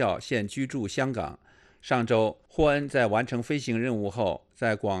上校，现居住香港。上周，霍恩在完成飞行任务后，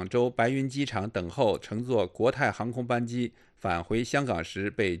在广州白云机场等候乘坐国泰航空班机返回香港时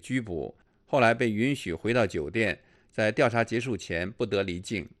被拘捕，后来被允许回到酒店，在调查结束前不得离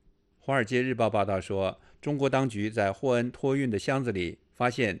境。《华尔街日报》报道说，中国当局在霍恩托运的箱子里发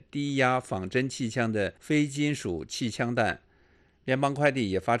现低压仿真气枪的非金属气枪弹。联邦快递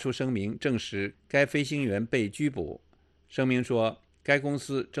也发出声明证实该飞行员被拘捕。声明说，该公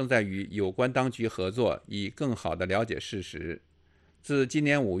司正在与有关当局合作，以更好地了解事实。自今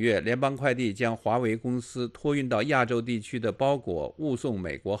年5月，联邦快递将华为公司托运到亚洲地区的包裹误送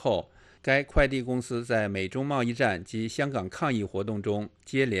美国后，该快递公司在美中贸易战及香港抗议活动中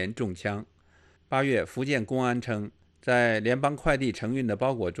接连中枪。8月，福建公安称，在联邦快递承运的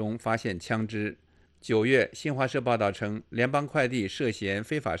包裹中发现枪支。9月，新华社报道称，联邦快递涉嫌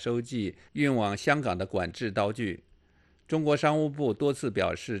非法收寄运往香港的管制刀具。中国商务部多次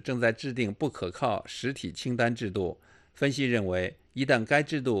表示，正在制定不可靠实体清单制度。分析认为，一旦该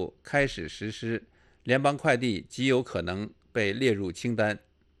制度开始实施，联邦快递极有可能被列入清单。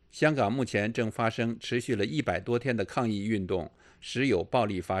香港目前正发生持续了100多天的抗议运动，时有暴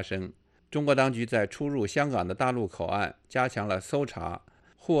力发生。中国当局在出入香港的大陆口岸加强了搜查。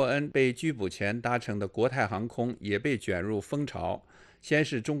霍恩被拘捕前搭乘的国泰航空也被卷入风潮。先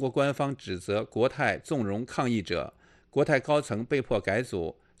是中国官方指责国泰纵容抗议者，国泰高层被迫改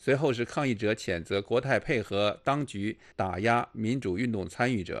组，随后是抗议者谴责国泰配合当局打压民主运动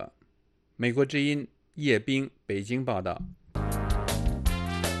参与者。美国之音叶冰北京报道。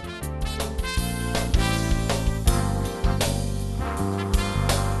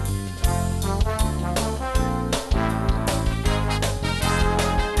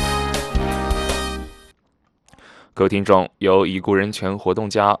各位听众，由已故人权活动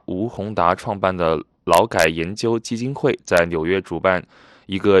家吴宏达创办的劳改研究基金会在纽约主办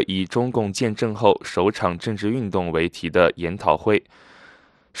一个以中共建政后首场政治运动为题的研讨会。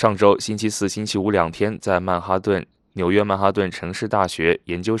上周星期四、星期五2天在纽约曼哈顿城市大学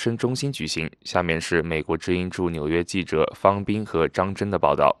研究生中心举行。下面是美国之音驻纽约记者方斌和张真的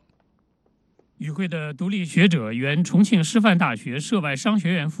报道。与会的独立学者、原重庆师范大学涉外商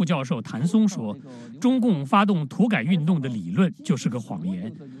学院副教授谭松说，中共发动土改运动的理论就是个谎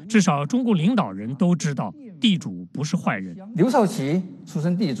言。至少中共领导人都知道，地主不是坏人。刘少奇出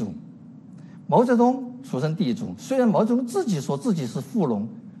身地主，毛泽东出身地主。虽然毛泽东自己说自己是富农，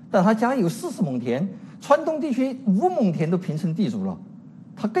但他家有40亩田，川东地区5亩田都评成地主了，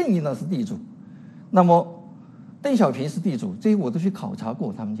他更应当是地主。那么邓小平是地主，这些我都去考察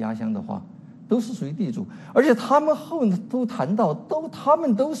过，他们家乡的话都是属于地主，而且他们后都谈到，他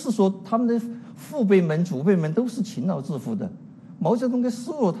们都是说他们的父辈们、祖辈们都是勤劳致富的。毛泽东跟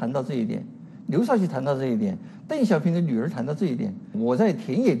施若谈到这一点，刘少奇谈到这一点，邓小平的女儿谈到这一点。我在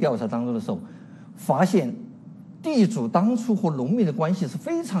田野调查当中的时候，发现地主当初和农民的关系是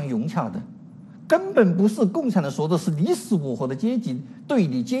非常融洽的，根本不是共产党说的是你死我活的阶级对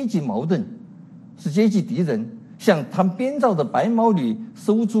立、阶级矛盾，是阶级敌人。像他们编造的白毛女、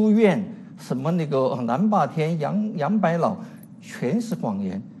收租院、什么那个南霸天、杨白劳，全是谎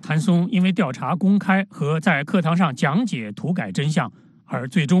言。谭松因为调查公开和在课堂上讲解土改真相，而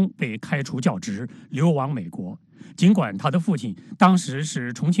最终被开除教职，流亡美国。尽管他的父亲当时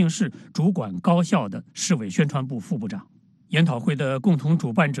是重庆市主管高校的市委宣传部副部长。研讨会的共同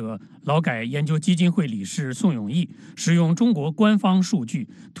主办者劳改研究基金会理事宋永毅使用中国官方数据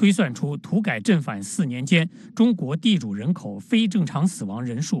推算出土改正反4年间中国地主人口非正常死亡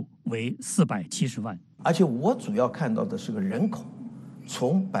人数为470万。而且我主要看到的是个人口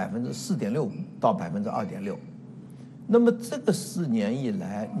从4.6%到2.6%，那么这个4年以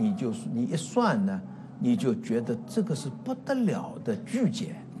来，你一算呢，你就觉得这个是不得了的巨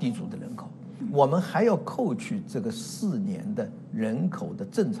减地主的人口。我们还要扣去这个4年的人口的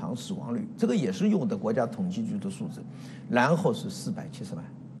正常死亡率，这个也是用的国家统计局的数字，然后是470万。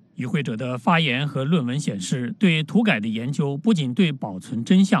与会者的发言和论文显示，对土改的研究不仅对保存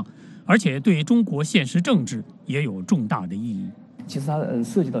真相，而且对中国现实政治也有重大的意义。其实它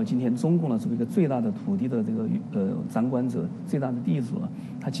涉及到今天中共呢，作为一个最大的土地的这个掌管者、最大的地主了，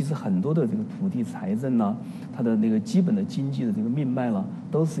它其实很多的这个土地财政呢，它的那个基本的经济的这个命脉了，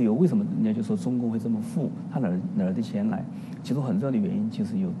都是由为什么人家就说中共会这么富，它哪儿的钱来？其中很重要的原因就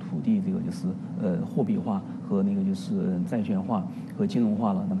是有土地这个就是货币化和那个就是债券化和金融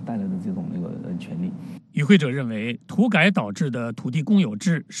化了，那么带来的这种那个权利。与会者认为，土改导致的土地公有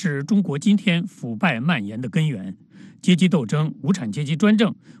制是中国今天腐败蔓延的根源。阶级斗争、无产阶级专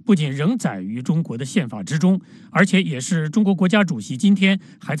政不仅仍载于中国的宪法之中，而且也是中国国家主席今天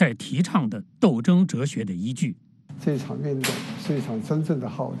还在提倡的斗争哲学的依据。这场运动是一场真正的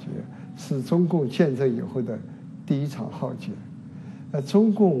浩劫，是中共建政以后的第一场浩劫。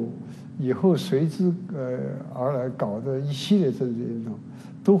中共以后随之而来搞的一系列政治运动，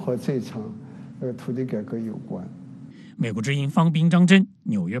都和这场土地改革有关。美国之音方斌、张真，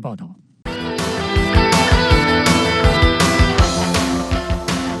纽约报道。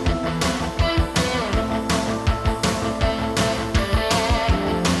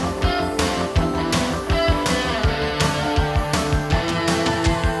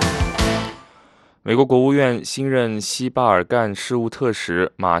美国国务院新任西巴尔干事务特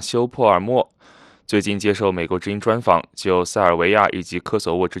使马修·珀尔默最近接受美国之音专访，就塞尔维亚以及科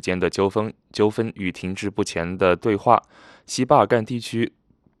索沃之间的纠纷与停滞不前的对话、西巴尔干地区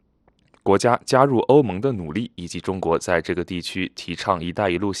国家加入欧盟的努力，以及中国在这个地区提倡“一带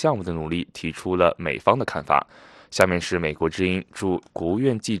一路”项目的努力，提出了美方的看法。下面是美国之音驻国务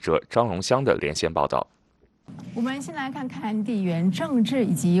院记者张荣香的连线报道。我们先来看看地缘政治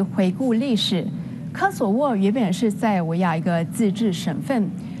以及回顾历史。科索沃原本是塞尔维亚一个自治省份，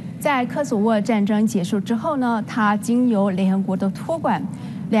在科索沃战争结束之后呢，它经由联合国的托管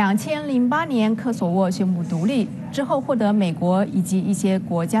，2008年科索沃宣布独立之后，获得美国以及一些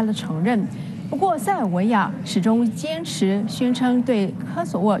国家的承认。不过，塞尔维亚始终坚持宣称对科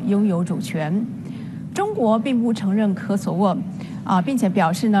索沃拥有主权。中国并不承认科索沃，并且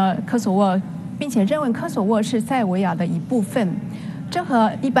表示呢，并且认为科索沃是塞尔维亚的一部分。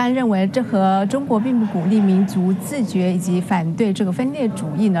一般认为，这和中国并不鼓励民族自决以及反对这个分裂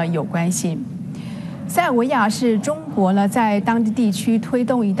主义呢有关系。塞尔维亚是中国呢在当地地区推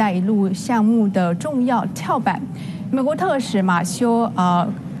动“一带一路”项目的重要跳板。美国特使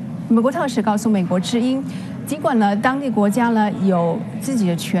告诉美国之音，尽管呢当地国家呢有自己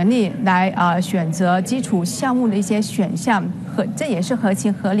的权利来选择基础项目的一些选项，这也是合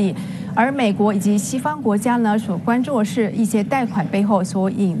情合理。而美国以及西方国家呢，所关注的是一些贷款背后所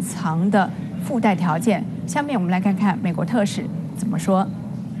隐藏的附带条件。下面我们来看看美国特使怎么说。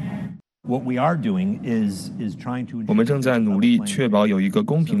我们正在努力确保有一个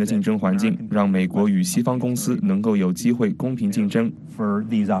公平的竞争环境，让美国与西方公司能够有机会公平竞争。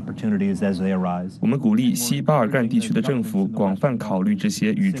我们鼓励西巴尔干地区的政府广泛考虑这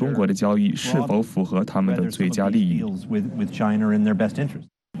些与中国的交易是否符合他们的最佳利益。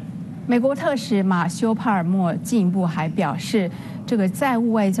美国特使马修·帕尔默进一步还表示，这个债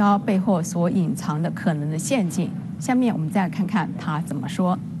务外交背后所隐藏的可能的陷阱。下面我们再来看看他怎么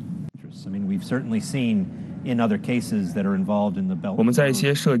说。我们在一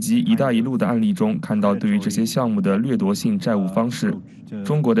些涉及“一带一路”的案例中看到，对于这些项目的掠夺性债务方式，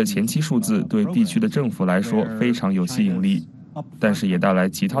中国的前期数字对地区的政府来说非常有吸引力，但是也带来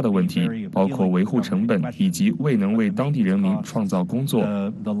其他的问题，包括维护成本以及未能为当地人民创造工作。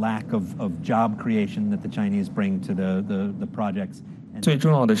最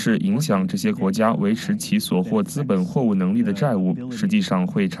重要的是，影响这些国家维持其所获资本货物能力的债务，实际上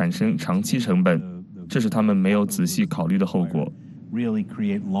会产生长期成本，这是他们没有仔细考虑的后果。另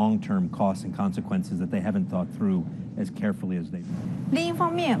一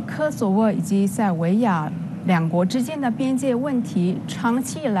方面，科索沃以及塞尔维亚两国之间的边界问题，长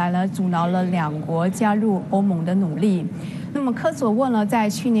期以来呢，阻挠了两国加入欧盟的努力。那么科索沃呢，在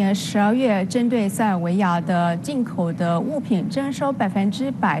去年12月针对塞尔维亚的进口的物品征收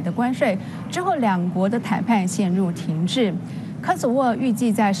100%的关税之后，两国的谈判陷入停滞。科索沃预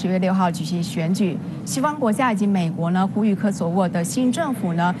计在10月6号举行选举，西方国家以及美国呢，呼吁科索沃的新政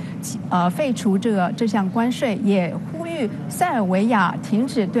府呢，废除这项关税，也呼吁塞尔维亚停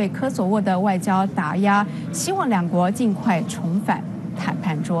止对科索沃的外交打压，希望两国尽快重返谈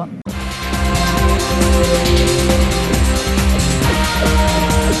判桌。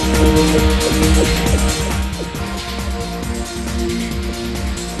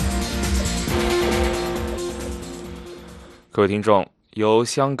各位听众，由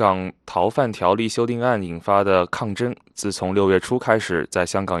香港逃犯条例修订案引发的抗争，自从6月初开始，在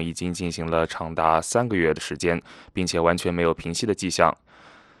香港已经进行了长达3个月的时间，并且完全没有平息的迹象。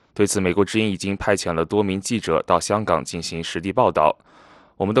对此，美国之音已经派遣了多名记者到香港进行实地报道。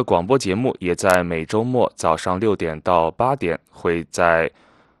我们的广播节目也在每周末早上6点到8点，会在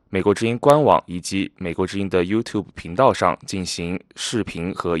美国之音官网以及美国之音的 YouTube 频道上进行视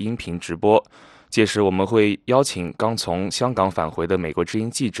频和音频直播。届时我们会邀请刚从香港返回的美国之音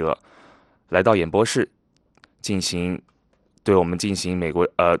记者来到演播室，对我们进行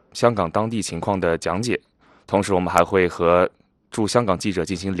香港当地情况的讲解。同时我们还会和驻香港记者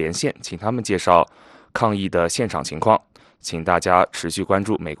进行连线，请他们介绍抗议的现场情况。请大家持续关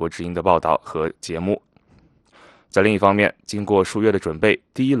注美国之音的报道和节目。在另一方面，经过数月的准备，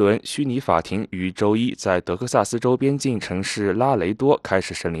第一轮虚拟法庭于周一在德克萨斯州边境城市拉雷多开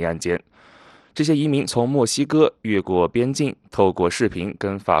始审理案件。这些移民从墨西哥越过边境，透过视频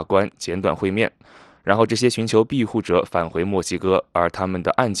跟法官简短会面，然后这些寻求庇护者返回墨西哥，而他们的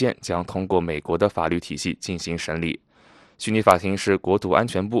案件将通过美国的法律体系进行审理。虚拟法庭是国土安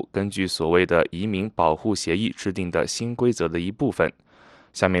全部根据所谓的移民保护协议制定的新规则的一部分。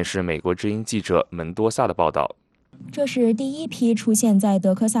下面是美国之音记者门多萨的报道。这是第一批出现在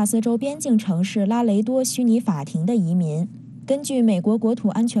德克萨斯州边境城市拉雷多虚拟法庭的移民。根据美国国土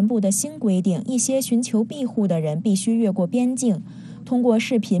安全部的新规定，一些寻求庇护的人必须越过边境，通过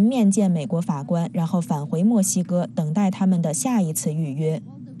视频面见美国法官，然后返回墨西哥，等待他们的下一次预约。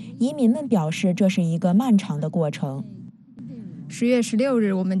移民们表示，这是一个漫长的过程。10月16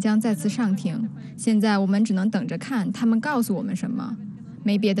日，我们将再次上庭。现在我们只能等着看他们告诉我们什么，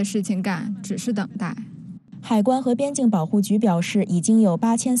没别的事情干，只是等待。海关和边境保护局表示，已经有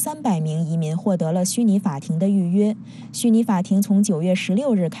8300名移民获得了虚拟法庭的预约。虚拟法庭从9月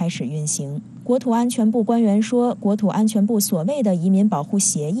16日开始运行。国土安全部官员说，国土安全部所谓的移民保护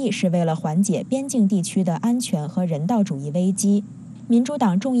协议是为了缓解边境地区的安全和人道主义危机。民主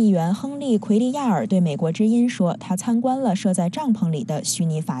党众议员亨利·奎利亚尔对美国之音说，他参观了设在帐篷里的虚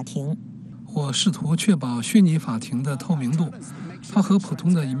拟法庭。我试图确保虚拟法庭的透明度，它和普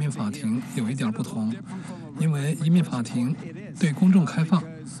通的移民法庭有一点不同，因为移民法庭对公众开放，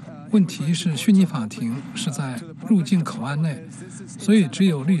问题是虚拟法庭是在入境口岸内，所以只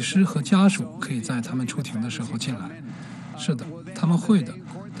有律师和家属可以在他们出庭的时候进来。是的，他们会的。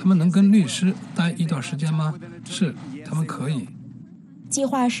他们能跟律师待一段时间吗？是，他们可以。计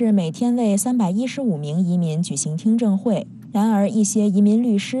划是每天为315名移民举行听证会，然而一些移民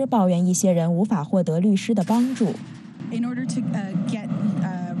律师抱怨一些人无法获得律师的帮助。In order to get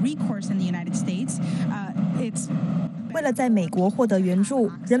recourse in the United States, 为了在美国获得援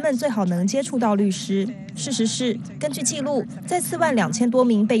助，人们最好能接触到律师。事实是，根据记录，在42000多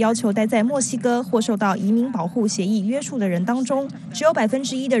名被要求待在墨西哥或受到移民保护协议约束的人当中，只有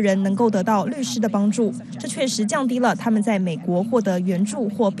1%的人能够得到律师的帮助。这确实降低了他们在美国获得援助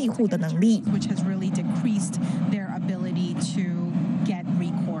或庇护的能力。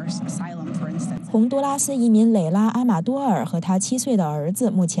洪都拉斯移民蕾拉·阿马多尔和他7岁的儿子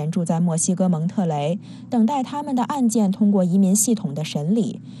目前住在墨西哥蒙特雷，等待他们的案件通过移民系统的审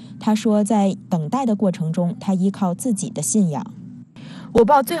理。他说，在等待的过程中，他依靠自己的信仰。我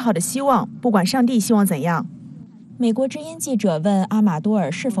抱最好的希望，不管上帝希望怎样。美国之音记者问阿马多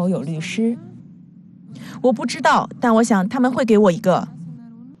尔是否有律师。我不知道，但我想他们会给我一个。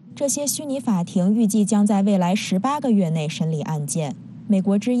这些虚拟法庭预计将在未来18个月内审理案件。美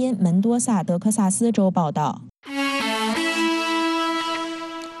国之音门多萨德克萨斯州报道。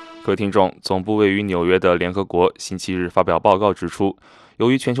各位听众，总部位于纽约的联合国星期日发表报告指出，由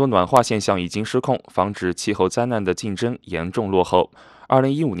于全球暖化现象已经失控，防止气候灾难的竞争严重落后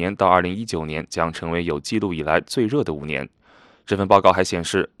，2015年到2019年将成为有记录以来最热的5年。这份报告还显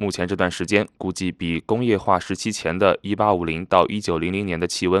示，目前这段时间估计比工业化时期前的1850到1900年的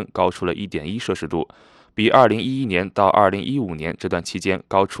气温高出了1.1摄氏度，比2011年到2015年这段期间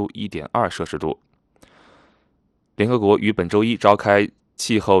高出1.2摄氏度。联合国于本周一召开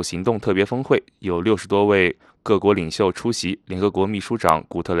气候行动特别峰会，有60多位各国领袖出席。联合国秘书长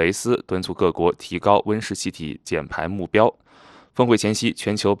古特雷斯敦促各国提高温室气体减排目标。峰会前夕，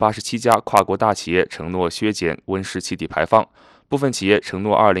全球87家跨国大企业承诺削减温室气体排放，部分企业承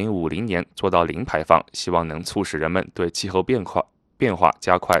诺2050年做到0排放，希望能促使人们对气候变化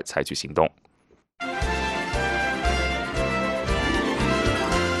加快采取行动。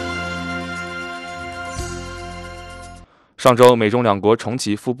上周，美中两国重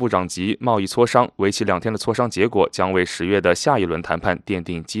启副部长级贸易磋商，为期2天的磋商结果将为10月的下一轮谈判奠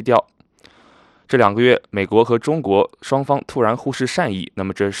定基调。这2个月，美国和中国双方突然忽视善意，那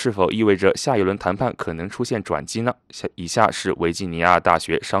么这是否意味着下一轮谈判可能出现转机呢？以下是维吉尼亚大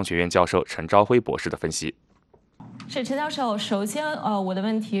学商学院教授陈朝辉博士的分析。是陈教授，首先我的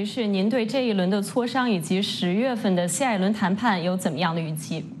问题是，您对这一轮的磋商以及10月份的下一轮谈判有怎么样的预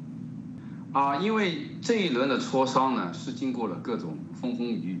期？因为这一轮的磋商呢，是经过了各种风风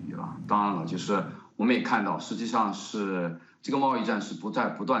雨雨了。当然了，就是我们也看到，实际上是这个贸易战是不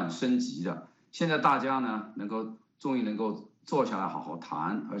断升级的。现在大家呢，终于能够坐下来好好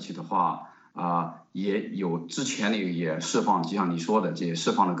谈，而且的话也有之前也释放，就像你说的，也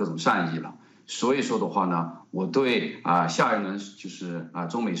释放了各种善意了。所以说的话呢，我对下一轮就是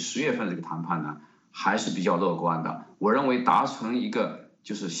中美10月份这个谈判呢，还是比较乐观的。我认为达成一个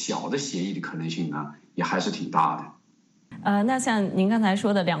就是小的协议的可能性呢，也还是挺大的。那像您刚才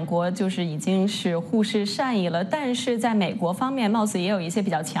说的，两国就是已经是互视善意了，但是在美国方面，貌似也有一些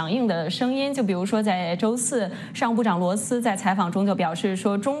比较强硬的声音。就比如说，在周4，商务部长罗斯在采访中就表示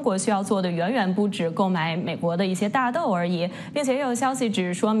说，中国需要做的远远不止购买美国的一些大豆而已，并且也有消息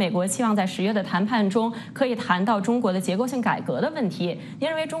指说，美国期望在10月的谈判中可以谈到中国的结构性改革的问题。您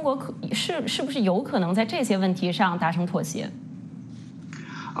认为中国是不是有可能在这些问题上达成妥协？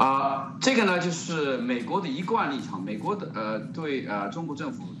这个呢，就是美国的一贯立场。美国的对中国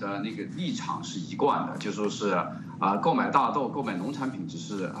政府的那个立场是一贯的，就说是购买大豆、购买农产品只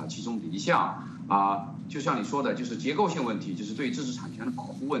是其中的一项。就像你说的，就是结构性问题，就是对知识产权的保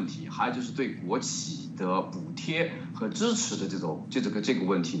护问题，还有就是对国企的补贴和支持的这个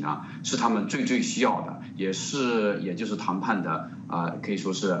问题呢，是他们最需要的，也就是谈判的可以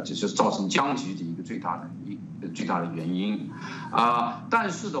说是就是造成僵局的一个最大的原因。但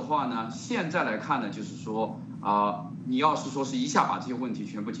是的话呢，现在来看呢，就是说你要是说是一下把这些问题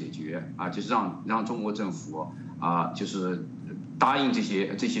全部解决就是让中国政府就是答应这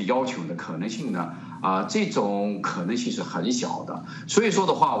些要求的可能性呢，这种可能性是很小的。所以说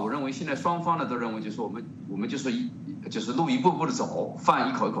的话，我认为现在双方呢都认为，就是我们就是路一步步的走，饭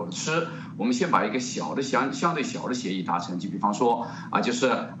一口一口的吃。我们先把一个相对小的协议达成，就比方说就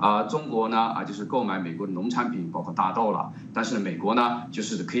是中国呢就是购买美国的农产品，包括大豆了，但是美国呢就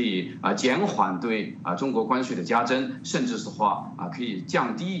是可以减缓对中国关税的加征，甚至是话可以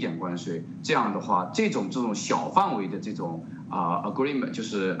降低一点关税。这样的话，这种小范围的这种agreement 就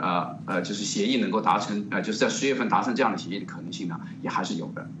是协议能够达成就是在10月份达成这样的协议的可能性呢，也还是有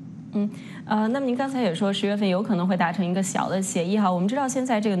的。那么您刚才也说10月份有可能会达成一个小的协议哈。我们知道现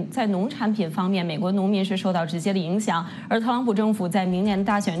在这个在农产品方面，美国农民是受到直接的影响，而特朗普政府在明年的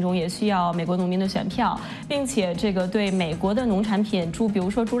大选中也需要美国农民的选票，并且这个对美国的农产品比如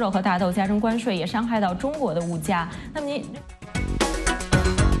说猪肉和大豆加征关税，也伤害到中国的物价。那么您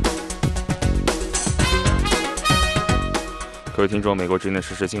各位听众，美国之音的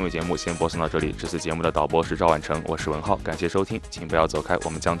时事经纬节目先播送到这里。这次节目的导播是赵婉成，我是文浩，感谢收听，请不要走开，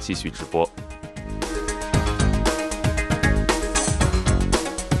我们将继续直播。